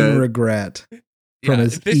so one good. regret from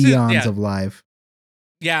his this is- eons of life.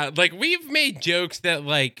 Yeah, like we've made jokes that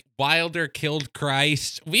like Wilder killed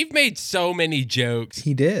Christ. We've made so many jokes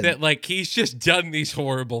He did. that like he's just done these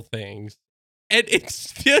horrible things. And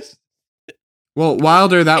it's just Well,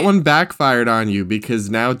 Wilder, that one backfired on you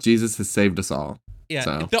because now Jesus has saved us all. yeah.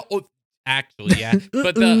 So. Actually, yeah.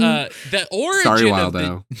 But the origin Sorry, of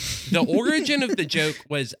Wildo. the origin of the joke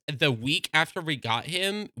was the week after we got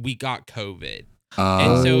him, we got COVID.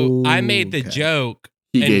 And so I made the Okay. joke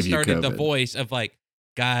He and gave you started the COVID. voice of like,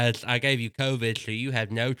 guys, I gave you COVID, so you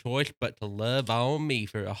have no choice but to love on me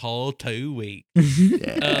for a whole 2 weeks.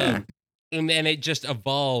 Yeah. And then it just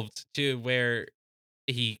evolved to where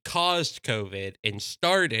he caused COVID and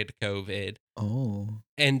started COVID. Oh.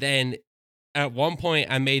 And then at one point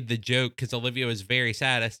I made the joke because Olivia was very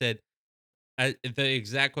sad. I said, the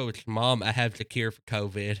exact quote was, Mom, I have the cure for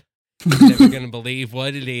COVID. You're never going to believe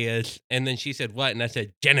what it is. And then she said, what? And I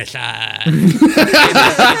said, genocide. And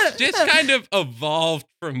it just kind of evolved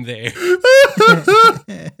from there.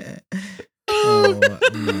 Oh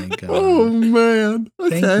my God. Oh, man.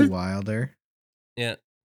 Okay. Thank you, Wilder. Yeah.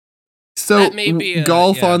 So, That may be,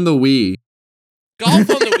 golf yeah. on the Wii. Golf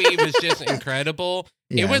on the Wii was just incredible.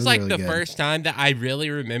 Yeah, it was like really the good. first time that I really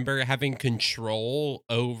remember having control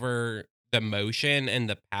over the motion and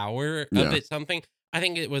the power of Yeah. it. Something I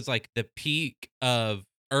think it was like the peak of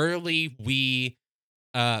early Wii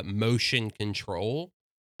motion control.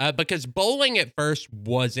 Because bowling at first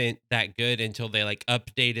wasn't that good until they like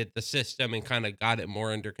updated the system and kind of got it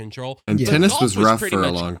more under control. And Yeah. But tennis golf was rough pretty for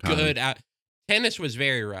a much long time. Good at, tennis was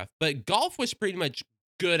very rough, but golf was pretty much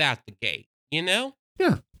good out the gate. You know,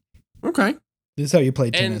 Okay. This is how you play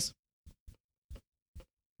And- tennis.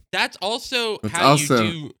 that's also That's how also-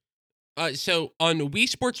 you do. So on Wii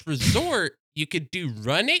Sports Resort, you could do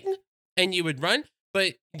running, and you would run,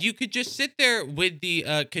 but you could just sit there with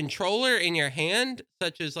the controller in your hand,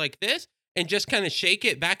 such as like this, and just kind of shake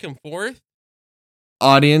it back and forth.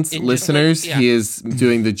 Audience, And just, like, listeners, yeah. he is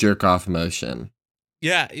doing the jerk off motion.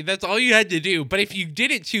 Yeah, that's all you had to do. But if you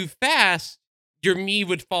did it too fast, your Mii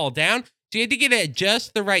would fall down. So you had to get it at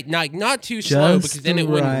just the right, not too slow, Just because then the it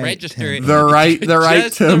wouldn't right register it. The right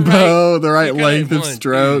Just tempo, the right You gotta length of 1, 2,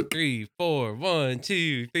 stroke. 3, 4, 1,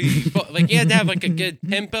 2, 3, 4. Like you had to have like a good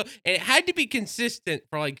tempo, and it had to be consistent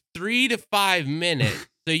for like 3 to 5 minutes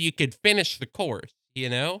so you could finish the course. You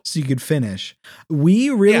know? So you could finish. We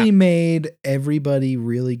really made everybody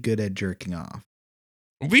really good at jerking off.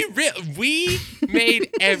 We made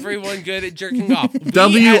everyone good at jerking off. We as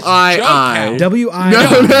W-I-I. Junk House- W.I. No,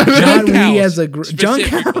 no, no. Not we Junk as a House, junk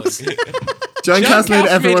house. specifically. Junk House made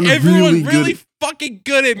everyone really good. fucking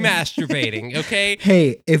good at masturbating. Okay,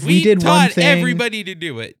 Hey, if we did one taught thing, everybody to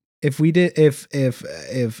do it. if we did, if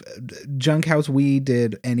Junk House we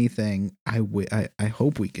did anything, I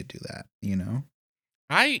hope we could do that. You know.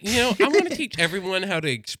 I want to teach everyone how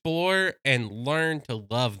to explore and learn to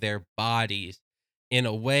love their bodies in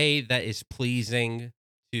a way that is pleasing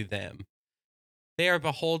to them. They are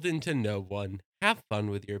beholden to no one. Have fun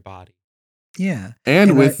with your body. Yeah.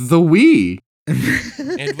 And with the Wii.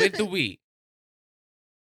 And with the Wii.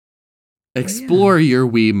 Explore your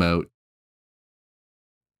Wiimote.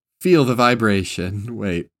 Feel the vibration.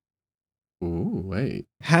 Wait. Ooh, wait.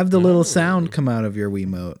 Have the little Oh. sound come out of your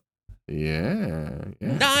Wiimote. Yeah.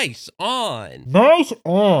 Nice on. Nice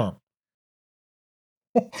on.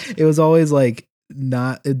 It was always like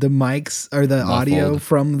not the mics or the audio Muffled.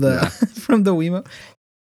 from the Yeah. from the Wiimote.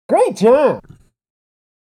 Great job.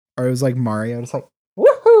 Or it was like Mario. It's like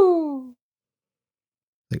woohoo.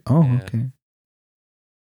 Like Yeah. okay.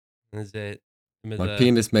 Is it? My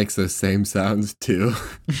penis makes those same sounds too.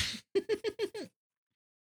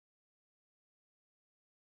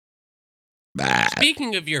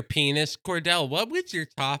 Speaking of your penis, Cordell, what was your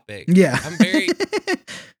topic? Yeah. I'm very.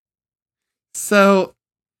 So,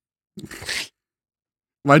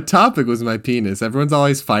 my topic was my penis. Everyone's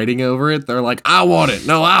always fighting over it. They're like, I want it.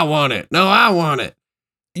 No, I want it. No, I want it.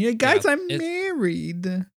 Yeah, guys, Yeah, I'm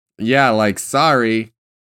married. Yeah, like, sorry.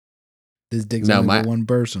 This dick's No, only my- for one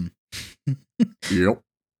person. Yep.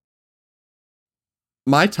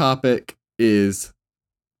 My topic is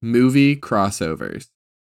movie crossovers.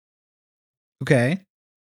 Okay.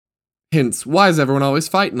 Hence, why is everyone always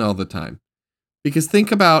fighting all the time? Because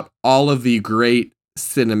think about all of the great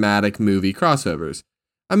cinematic movie crossovers.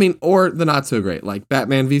 I mean, or the not so great, like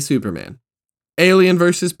Batman v Superman, Alien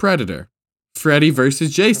versus Predator, Freddy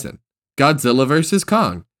versus Jason, Godzilla versus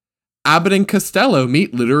Kong. Abbott and Costello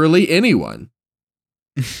meet literally anyone.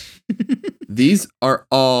 These are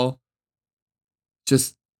all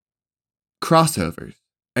just crossovers.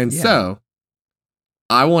 And Yeah. so,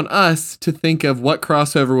 I want us to think of what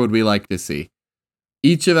crossover would we like to see.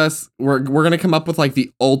 Each of us, we're going to come up with like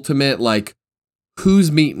the ultimate, like,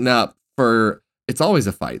 who's meeting up for, it's always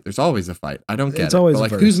a fight. There's always a fight. I don't get It's it. always But,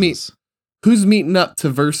 like, versus. who's meeting up to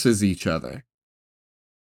versus each other?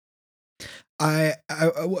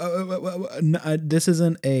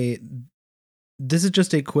 This is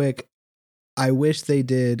just a quick. I wish they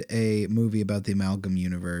did a movie about the amalgam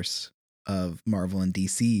universe of Marvel and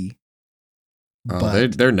DC. Oh,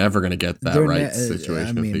 they're never going to get that they're right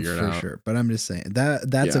situation figured for out. sure. But I'm just saying that's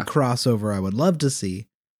Yeah. a crossover I would love to see.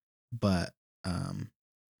 But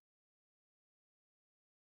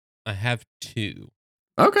I have two.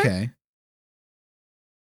 Okay.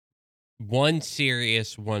 One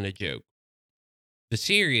serious, one a joke. The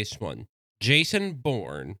serious one, Jason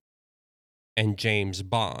Bourne and James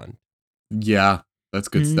Bond. Yeah, that's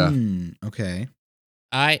good stuff. Okay.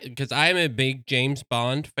 Because I'm a big James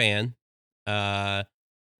Bond fan. I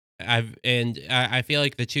feel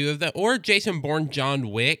like the two of them, or Jason Bourne, John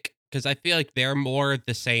Wick, because I feel like they're more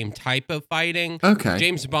the same type of fighting. Okay.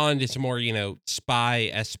 James Bond is more, spy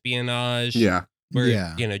espionage. Yeah. Where,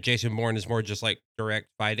 Yeah. Jason Bourne is more just like direct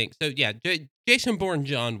fighting. So yeah, Jason Bourne,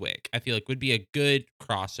 John Wick, I feel like would be a good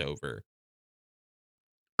crossover.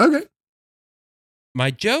 Okay.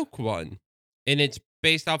 My joke one, and it's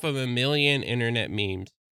based off of a million internet memes,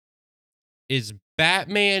 is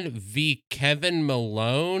Batman v Kevin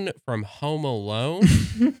Malone from Home Alone.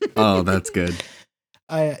 Oh, that's good.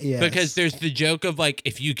 Yes. Because there's the joke of like,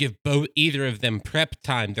 if you give either of them prep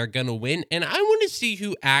time, they're gonna win, and I want to see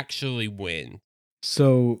who actually wins.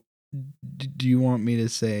 So, do you want me to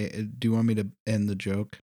say? Do you want me to end the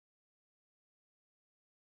joke?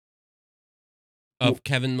 Of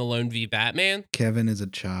Kevin Malone v Batman. Kevin is a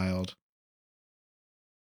child.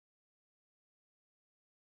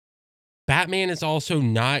 Batman is also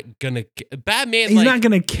not gonna. Batman. He's like, not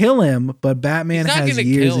gonna kill him, but Batman He's not has gonna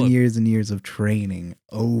years kill and him. years and years of training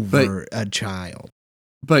over a child.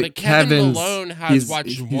 But Kevin Kevin's Malone has he's- watched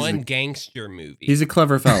he's one a- gangster movie. He's a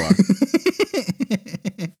clever fella.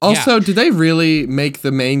 Also, did they really make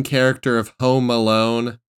the main character of Home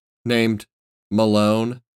Alone named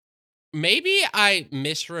Malone? Maybe I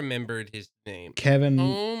misremembered his name. Kevin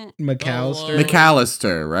Home McAllister? Alone.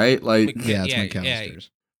 McAllister, right? Like, Yeah, it's Yeah, McAllister's.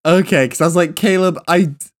 okay, because I was like, Caleb, I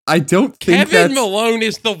don't think Kevin that's... Malone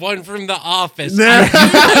is the one from The Office. No.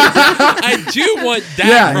 I do want that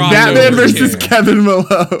Yeah, crossover Batman versus too. Kevin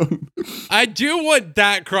Malone. I do want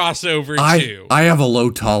that crossover too. I have a low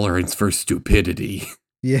tolerance for stupidity.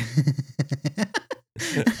 Yeah.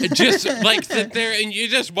 Just like sit there and you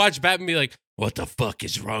just watch Batman be like, what the fuck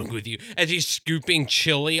is wrong with you? As he's scooping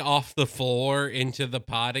chili off the floor into the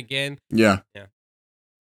pot again. Yeah.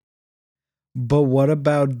 But what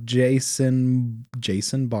about Jason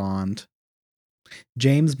Bond?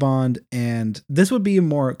 James Bond, and this would be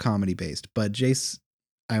more comedy based, but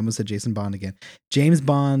I almost said Jason Bond again. James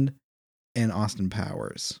Bond and Austin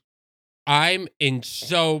Powers. I'm in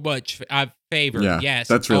so much favor. Yeah, Yes.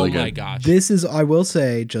 that's really Oh my good. gosh. This is, I will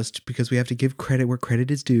say, just because we have to give credit where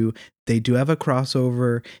credit is due, they do have a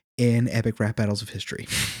crossover in Epic Rap Battles of History.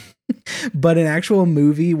 But an actual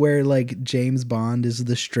movie where like James Bond is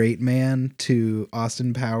the straight man to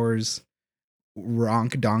Austin Powers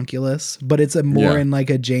Ronk-donkulous, but it's a more in like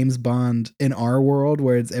a James Bond in our world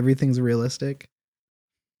where it's everything's realistic.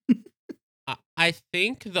 I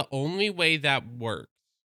think the only way that works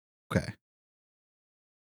Okay.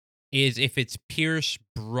 is if it's Pierce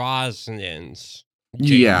Brosnan's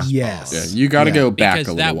Yeah. Yes. Yeah, you got to go back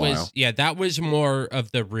because a that little was while. that was more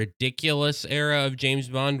of the ridiculous era of James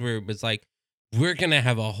Bond where it was like we're gonna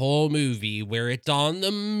have a whole movie where it's on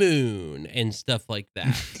the moon and stuff like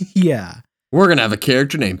that. Yeah. We're going to have a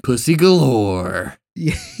character named Pussy Galore.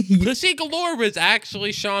 Yeah. Pussy Galore was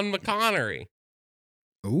actually Sean McConnery.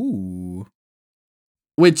 Ooh.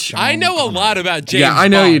 Which Sean I know a Connery. lot about James yeah, I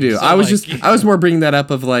know Bond, you do. so I was like, just I was more bringing that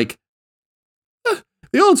up of like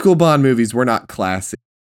the old school Bond movies were not classic.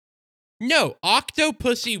 No,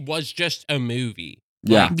 Octopussy was just a movie.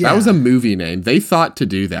 Yeah, Like, that was a movie name. They thought to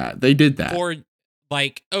do that. They did that. for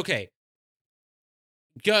like okay.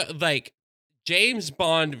 Like James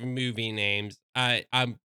Bond movie names.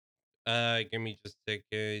 I'm give me just a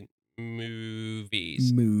second.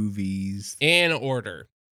 Movies in order.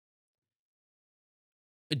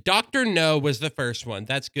 Dr. No was the first one.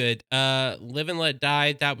 That's good. Live and Let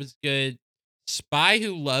Die, that was good. Spy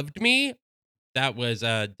Who Loved Me, that was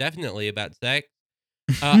definitely about sex.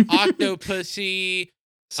 Octopussy,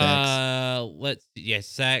 Sex.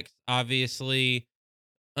 sex, obviously.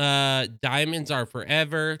 Diamonds Are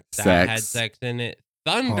Forever, that Sex. had sex in it.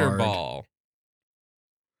 Thunderball.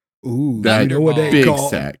 Ooh, That you know what they big call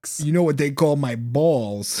sex. You know what they call my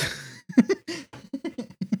balls?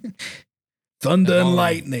 Thunder and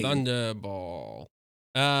lightning. Thunderball.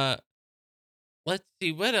 Let's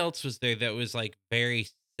see, what else was there that was like very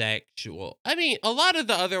sexual? I mean, a lot of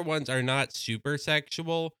the other ones are not super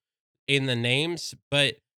sexual in the names,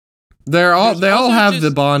 but They all also have the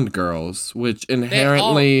just- Bond girls, which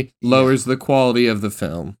inherently lowers the quality of the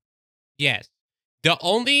film. yes.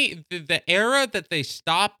 The era that they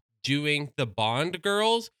stopped doing the Bond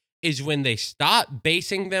girls is when they stopped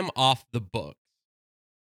basing them off the book.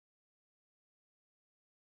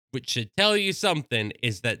 Which should tell you something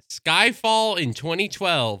is that Skyfall in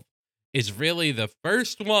 2012 is really the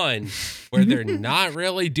first one where they're not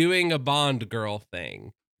really doing a Bond girl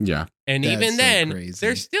thing. Yeah. And That's even so then, crazy.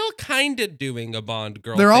 they're still kind of doing a Bond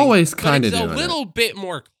girl They're thing. always but kinda it's doing a it. little bit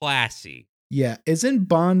more classy. Yeah, isn't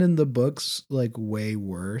Bond in the books like way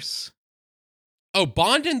worse? Oh,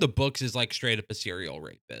 Bond in the books is like straight up a serial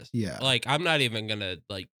rapist. Yeah. Like, I'm not even gonna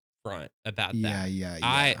like front about Yeah, that.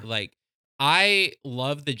 yeah. I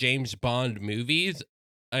love the James Bond movies,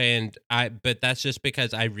 but that's just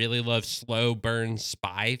because I really love slow burn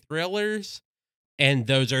spy thrillers, and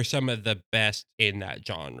those are some of the best in that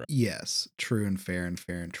genre. Yes, true and fair and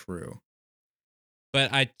true.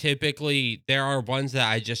 But there are ones that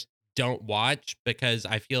I just don't watch because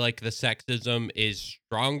I feel like the sexism is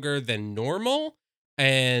stronger than normal,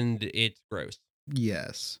 and it's gross.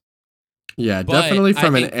 Yes. Yeah, But definitely I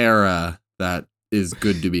from an think- era that is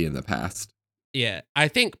good to be in the past. Yeah, I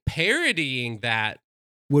think parodying that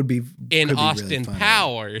Would be in could be Austin really funny.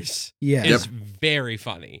 Powers Yeah. is very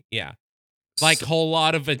funny. Yeah. Like Whole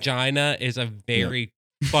Lot of Vagina is a very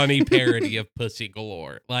funny parody of Pussy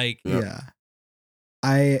Galore. Like, Yeah.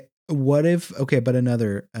 What if but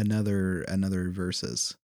another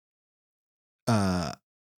versus.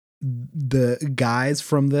 The guys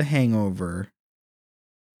from The Hangover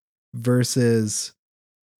versus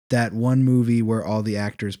that one movie where all the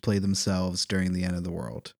actors play themselves during the end of the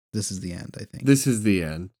world. This is the end, I think. This is the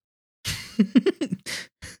end.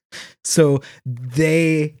 So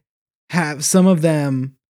some of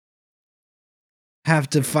them have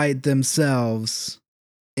to fight themselves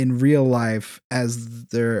in real life as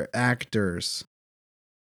their actors.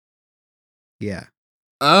 Yeah.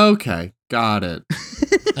 Okay, got it.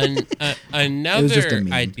 It was just a another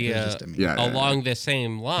meme. idea Yeah. along the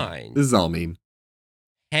same line. This is all meme.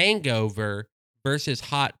 Hangover versus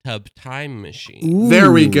Hot Tub Time Machine. Ooh.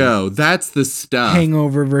 There we go. That's the stuff.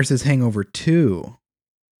 Hangover versus Hangover 2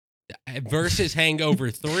 Versus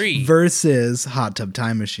Hangover 3. versus Hot Tub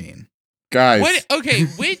Time Machine. Guys,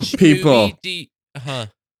 Which People. movie do you,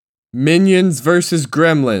 Minions versus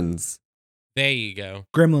Gremlins. there you go.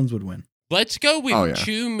 Gremlins would win. Let's go with Oh, yeah.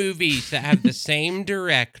 two movies that have the same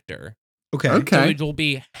director. Okay. Okay. So it'll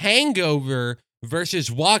be Hangover versus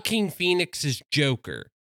Joaquin Phoenix's Joker.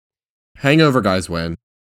 Hangover guys win.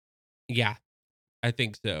 Yeah, I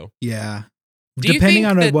think so. Yeah. Do you Depending think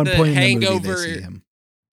on that at one the point in the movie Hangover- they see him.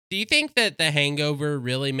 Do you think that The Hangover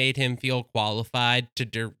really made him feel qualified to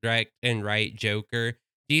direct and write Joker?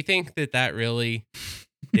 Do you think that really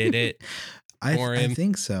did it? for him. I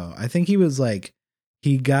think so. I think he was like,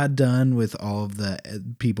 he got done with all of the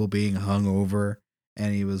people being hung over,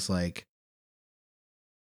 and he was like,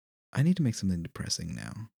 I need to make something depressing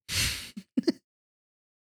now.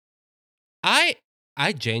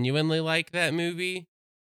 I genuinely like that movie.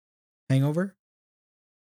 Hangover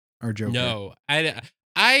or Joker? No, I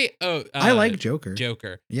like Joker.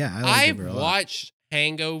 Joker. Yeah, I like I've Joker a lot. watched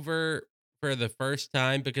Hangover for the first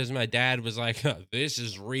time because my dad was like, oh, "This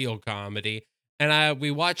is real comedy," and we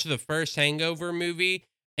watched the first Hangover movie,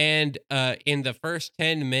 and in the first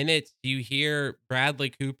 10 minutes, you hear Bradley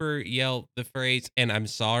Cooper yell the phrase, and I'm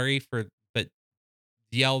sorry for, but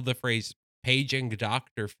yell the phrase "paging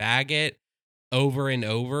Dr. Faggot" over and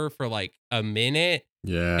over for like a minute.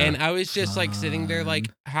 Yeah. And I was just like sitting there like,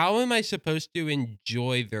 Fun. how am I supposed to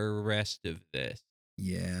enjoy the rest of this?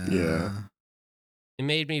 Yeah. It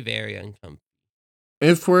made me very uncomfortable.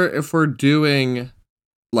 If we're doing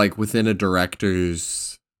like within a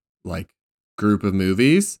director's like group of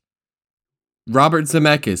movies, Robert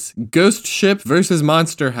Zemeckis, Ghost Ship versus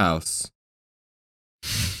Monster House.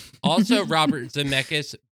 Also, Robert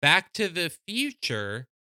Zemeckis, Back to the Future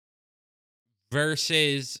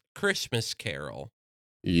versus Christmas Carol.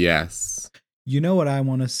 Yes. You know what I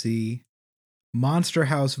want to see? Monster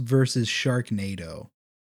House versus Sharknado.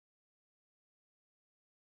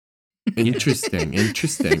 Interesting.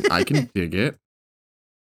 I can dig it.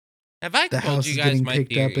 Have I The told house you is guys getting my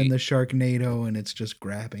picked theory? up in the Sharknado, and it's just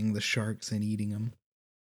grabbing the sharks and eating them.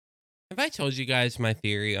 Have I told you guys my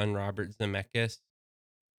theory on Robert Zemeckis?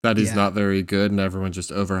 That he's Yeah. not very good and everyone just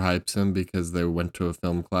overhypes him because they went to a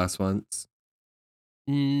film class once.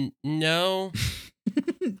 No.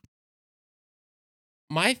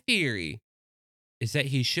 My theory is that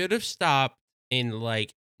he should have stopped in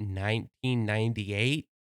like 1998.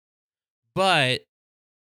 But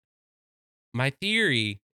my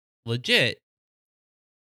theory, legit,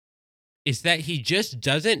 is that he just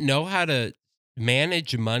doesn't know how to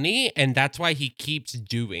manage money, and that's why he keeps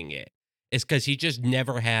doing it. It's because he just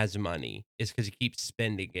never has money. It's because he keeps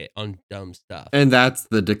spending it on dumb stuff. And that's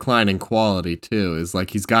the decline in quality too, is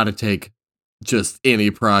like he's got to take just any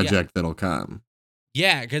project that'll come.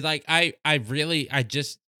 Yeah, because like I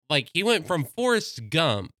just like he went from Forrest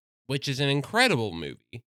Gump, which is an incredible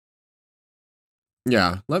movie.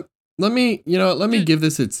 Yeah. Let me give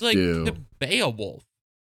this its Like due. the Beowulf.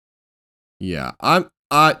 Yeah.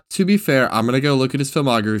 To be fair, I'm gonna go look at his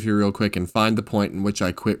filmography real quick and find the point in which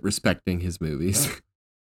I quit respecting his movies.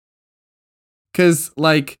 Cause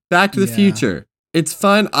like Back to the Yeah. Future, it's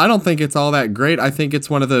fun. I don't think it's all that great. I think it's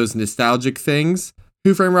one of those nostalgic things.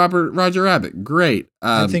 Who Framed Roger Rabbit? Great.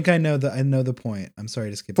 I think I know the point. I'm sorry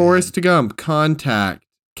to skip Forrest ahead. Gump, Contact,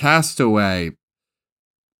 Castaway.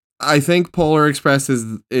 I think Polar Express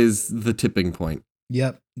is the tipping point.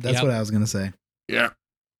 Yep, that's Yep. what I was gonna say. Yeah.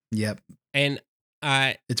 Yep, And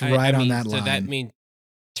it's right on that So line. that means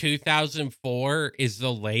 2004 is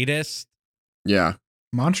the latest. Yeah.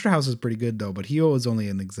 Monster House is pretty good though, but he was only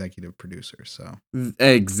an executive producer, so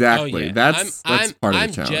Exactly. Oh, yeah. That's part of the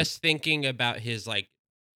I'm challenge. just thinking about his like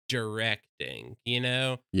directing, you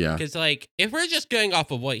know? Yeah. Because like if we're just going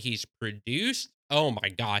off of what he's produced, oh my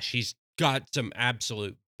gosh, he's got some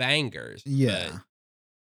absolute bangers. yeah.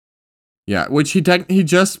 Yeah, which he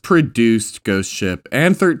just produced Ghost Ship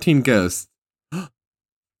and 13 Ghosts.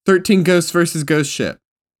 13 Ghosts versus Ghost Ship.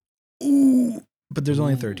 Ooh, but there's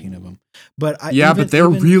only 13 of them. But But they're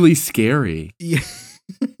really scary. Yeah,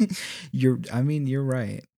 you're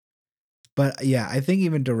right. But yeah, I think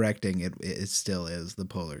even directing it still is the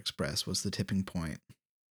Polar Express was the tipping point.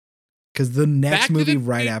 Because the next movie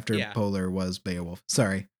right after Polar was Beowulf.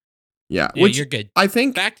 Sorry. Yeah, which you're good. I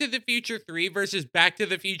think Back to the Future 3 versus Back to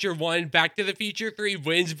the Future 1. Back to the Future 3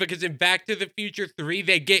 wins because in Back to the Future 3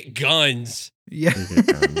 they get guns. Yeah.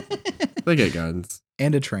 They get guns.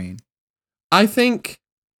 And a train. I think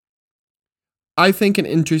an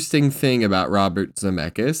interesting thing about Robert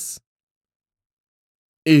Zemeckis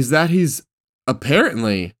is that he's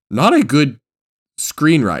apparently not a good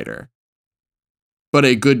screenwriter, but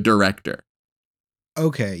a good director.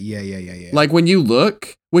 Okay, yeah. Like when you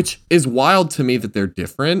look, which is wild to me that they're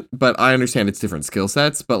different, but I understand it's different skill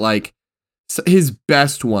sets, but like his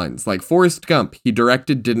best ones, like Forrest Gump, he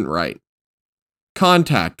directed, didn't write.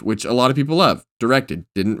 Contact, which a lot of people love, directed,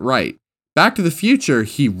 didn't write. Back to the Future,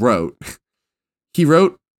 he wrote. He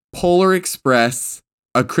wrote Polar Express,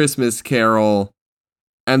 A Christmas Carol,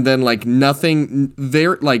 and then like nothing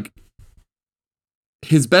there, like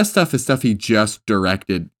his best stuff is stuff he just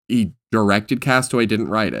directed. He directed Castaway, didn't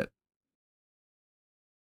write it.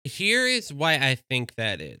 Here is why I think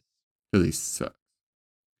that is. Because he sucks.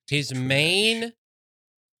 His main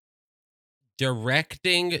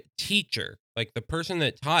directing teacher, like the person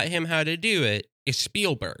that taught him how to do it, is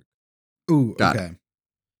Spielberg. Ooh, Got okay.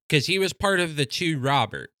 Because he was part of the two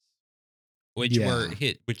Roberts, which Yeah.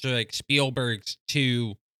 which are like Spielberg's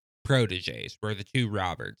two proteges, were the two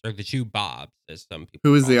Roberts, or the two Bobs, as some people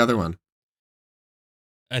Who is call the other them. one?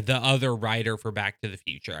 The other writer for Back to the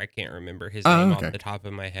Future. I can't remember his Oh, name okay. off the top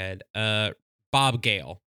of my head. Bob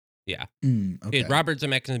Gale. Yeah. Okay. Robert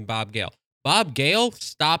Zemeckis and Bob Gale. Bob Gale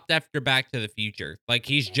stopped after Back to the Future. Like,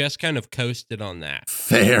 he's just kind of coasted on that.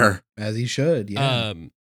 Fair. As he should, yeah.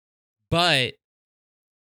 But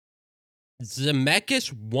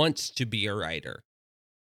Zemeckis wants to be a writer.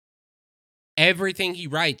 Everything he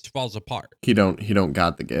writes falls apart. He don't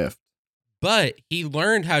got the gift. But he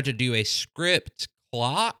learned how to do a script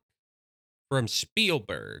clock from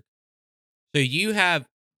Spielberg. So you have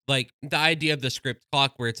like the idea of the script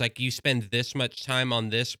clock where it's like you spend this much time on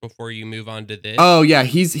this before you move on to this. Oh yeah,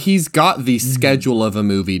 he's got the Mhm. schedule of a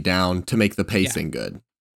movie down to make the pacing good.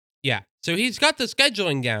 Yeah. So he's got the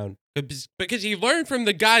scheduling down because he learned from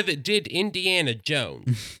the guy that did Indiana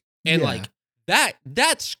Jones. And Yeah. like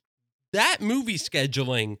that movie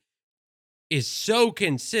scheduling is so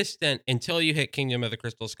consistent until you hit Kingdom of the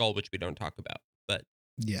Crystal Skull, which we don't talk about. But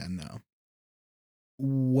Yeah, no.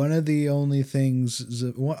 One of the only things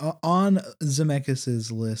on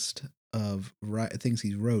Zemeckis' list of things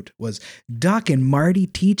he wrote was Doc and Marty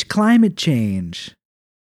teach climate change.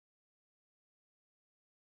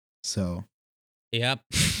 So, yep.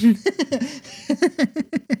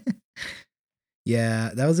 yeah,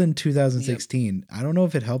 that was in 2016. I don't know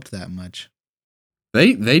if it helped that much.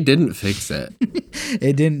 They didn't fix it.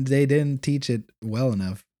 They didn't teach it well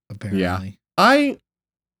enough, apparently.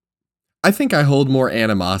 I think I hold more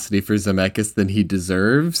animosity for Zemeckis than he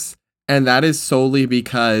deserves, and that is solely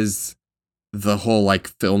because the whole like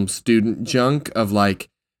film student junk of like,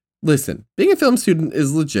 listen, being a film student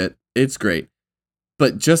is legit. It's great.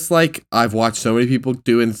 But just like I've watched so many people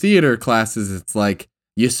do in theater classes, it's like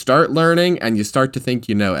you start learning and you start to think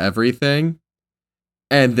you know everything.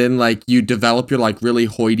 And then like you develop your like really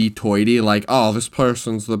hoity-toity, like, oh, this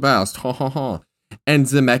person's the best. Ha ha ha. And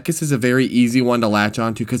Zemeckis is a very easy one to latch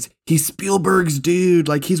onto because he's Spielberg's dude.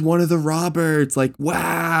 Like, he's one of the Roberts. Like,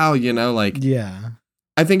 wow, you know, like, Yeah.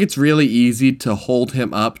 I think it's really easy to hold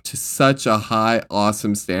him up to such a high,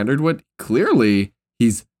 awesome standard. What clearly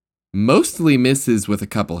he's mostly misses with a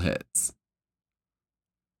couple hits.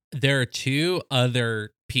 There are two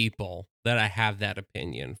other people that I have that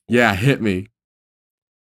opinion for. Yeah, hit me.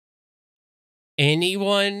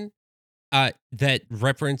 Anyone that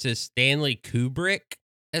references Stanley Kubrick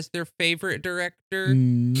as their favorite director,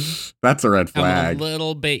 Mm, That's a red I'm flag. a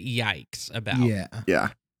little bit yikes about. yeah. Yeah,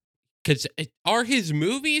 Because are his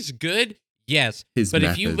movies good? Yes. his But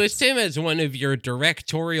methods. if you list him as one of your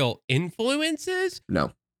directorial influences,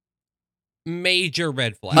 No. major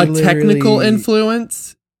red A flag. He technical literally-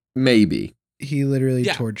 influence? Maybe. He literally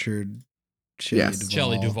Yeah. tortured Shelley Yes. Duvall.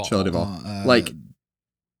 Shelley Duvall. Shelley Duvall. Uh, Like-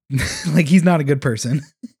 like he's not a good person.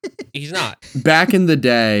 He's not. Back in the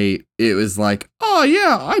day, it was like, oh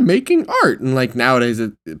yeah, I'm making art. And like nowadays,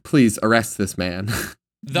 please arrest this man.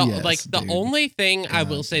 Yes, The dude. only thing I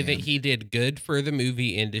will God say that damn. he did good for the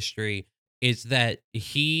movie industry is that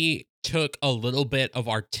he took a little bit of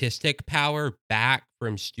artistic power back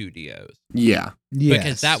from studios. Yeah. Yes.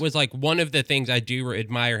 Because that was like one of the things I do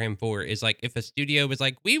admire him for is like if a studio was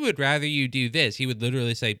like, we would rather you do this, he would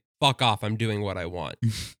literally say, fuck off, I'm doing what I want.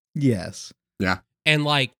 Yes. And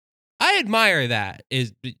like, I admire that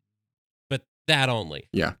but that only.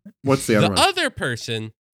 What's the other one? Other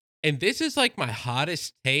person, and this is like my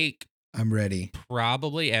hottest take I'm ready.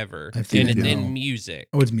 probably ever, I think and it's I know. in music.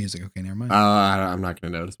 Oh, it's music. Okay, never mind. I'm not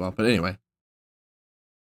going to notice well, but anyway.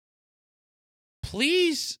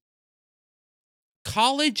 Please,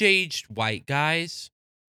 college-aged white guys,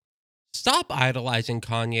 stop idolizing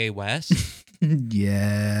Kanye West.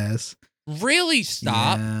 Yes. Really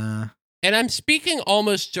stop. Yeah. And I'm speaking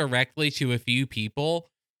almost directly to a few people.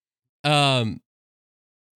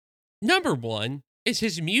 Number one, is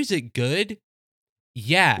his music good?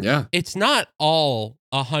 Yeah. Yeah. It's not all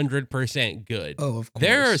 100% good. Oh, of course.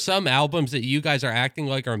 There are some albums that you guys are acting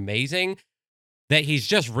like are amazing that he's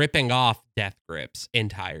just ripping off Death Grips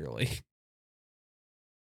entirely.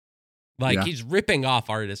 Like, Yeah. he's ripping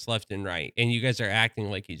off artists left and right, and you guys are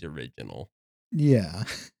acting like he's original. Yeah.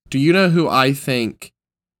 Do you know who I think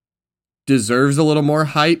deserves a little more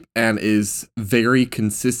hype and is very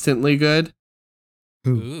consistently good?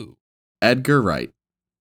 Who? Ooh. Edgar Wright.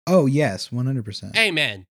 Oh, yes. 100%.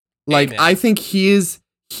 Amen. Like, Amen. I think he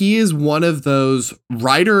is one of those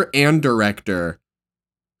writer and director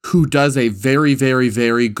who does a very, very,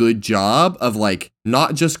 very good job of like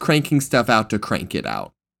not just cranking stuff out to crank it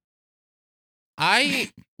out. I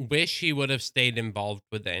wish he would have stayed involved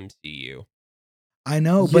with the MCU. I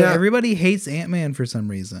know, but Yeah. everybody hates Ant-Man for some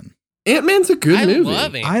reason. Ant-Man's a good I movie.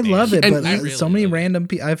 love Ant-Man. I love it, And but I really so many love it. random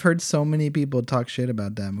people. I've heard so many people talk shit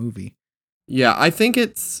about that movie. Yeah, I think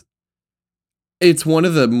it's one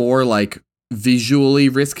of the more like visually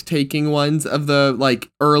risk-taking ones of the like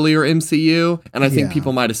earlier MCU, and I think Yeah.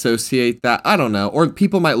 people might associate that, I don't know, or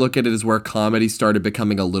people might look at it as where comedy started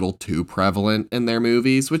becoming a little too prevalent in their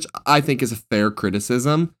movies, which I think is a fair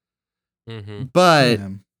criticism. Mm-hmm. But Yeah.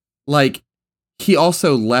 like he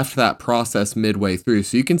also left that process midway through,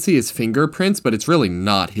 so you can see his fingerprints, but it's really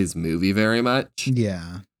not his movie very much.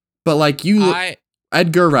 Yeah. But like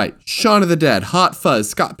Edgar Wright, Shaun of the Dead, Hot Fuzz,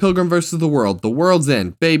 Scott Pilgrim vs. the World, The World's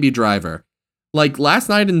End, Baby Driver. Like Last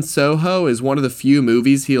Night in Soho is one of the few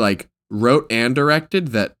movies he like wrote and directed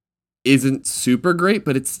that isn't super great,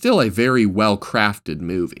 but it's still a very well crafted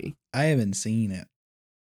movie. I haven't seen it.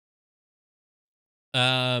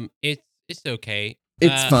 It's okay.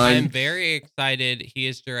 It's fine. I'm very excited. He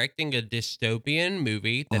is directing a dystopian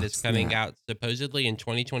movie that is coming snap. out supposedly in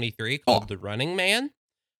 2023 called The Running Man.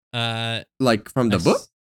 Like from the book?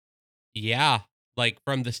 Yeah, like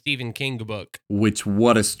from the Stephen King book. Which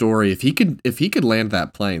what a story. If he could land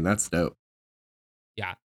that plane, that's dope.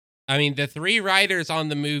 Yeah. I mean, the three writers on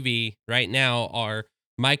the movie right now are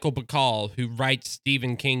Michael Bacall, who writes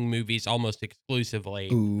Stephen King movies almost exclusively,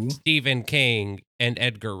 Ooh. Stephen King, and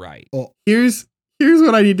Edgar Wright. Oh, Here's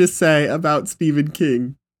what I need to say about Stephen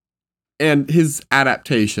King and his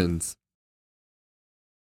adaptations.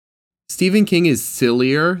 Stephen King is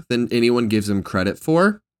sillier than anyone gives him credit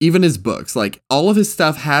for. Even his books, like all of his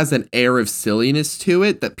stuff has an air of silliness to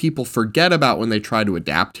it that people forget about when they try to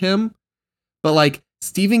adapt him. But like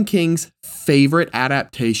Stephen King's favorite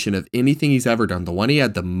adaptation of anything he's ever done, the one he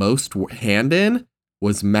had the most hand in,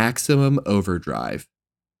 was Maximum Overdrive.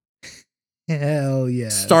 hell yeah.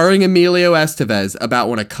 Starring Emilio Estevez, about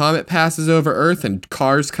when a comet passes over Earth and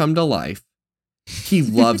cars come to life. He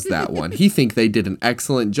loves that one. He thinks they did an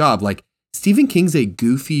excellent job. Like, Stephen King's a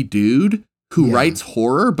goofy dude who Yeah. writes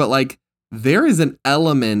horror, but like, there is an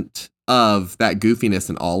element of that goofiness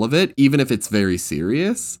in all of it, even if it's very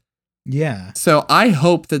serious. Yeah. So I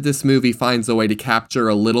hope that this movie finds a way to capture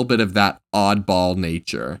a little bit of that oddball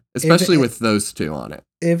nature, especially with those two on it.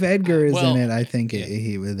 If Edgar is Well, in it, I think yeah. I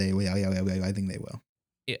think they will.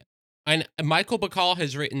 And Michael Bacall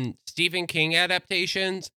has written Stephen King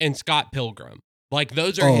adaptations and Scott Pilgrim. Like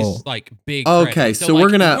those are his like big. Okay, credits. so we're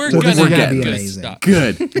gonna we're we're gonna getting have good amazing. stuff.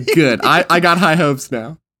 Good. I got high hopes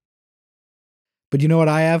now. But you know what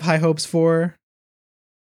I have high hopes for?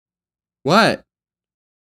 What?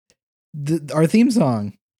 Our theme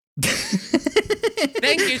song.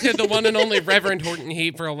 Thank you to the one and only Reverend Horton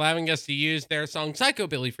Heat for allowing us to use their song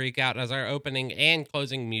Psychobilly Freak Out as our opening and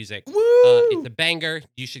closing music. Woo! It's a banger.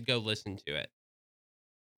 You should go listen to it.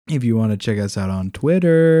 If you want to check us out on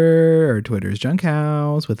Twitter, or Twitter's Junk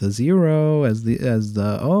House with a 0 as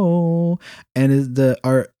the O, and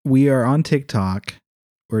we are on TikTok.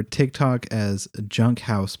 We're TikTok as Junk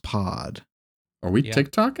House Pod. Are we Yeah.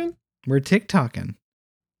 TikToking? We're TikToking.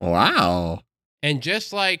 Wow. And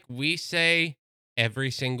just like we say every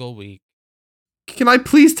single week, Can I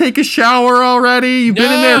please take a shower already? You've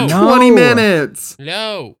been in there No. 20 No. minutes.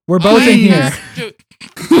 no. We're both in here.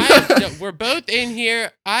 We're both in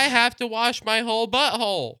here. I have to wash my whole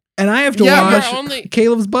butthole. And I have to Yeah, wash but only-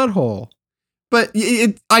 Caleb's butthole. But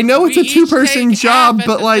I know it's We a each two-person take job, half at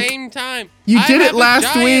but the like same time. you I did it have a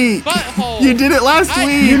last giant week. Butthole. You did it last I-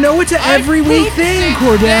 week. You know it's an I every week pooped thing, it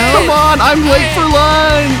Cordell. dead. Come on, I'm late for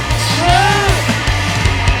lunch.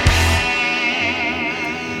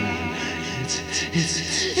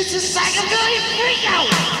 It's a psychobilly freak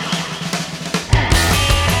out!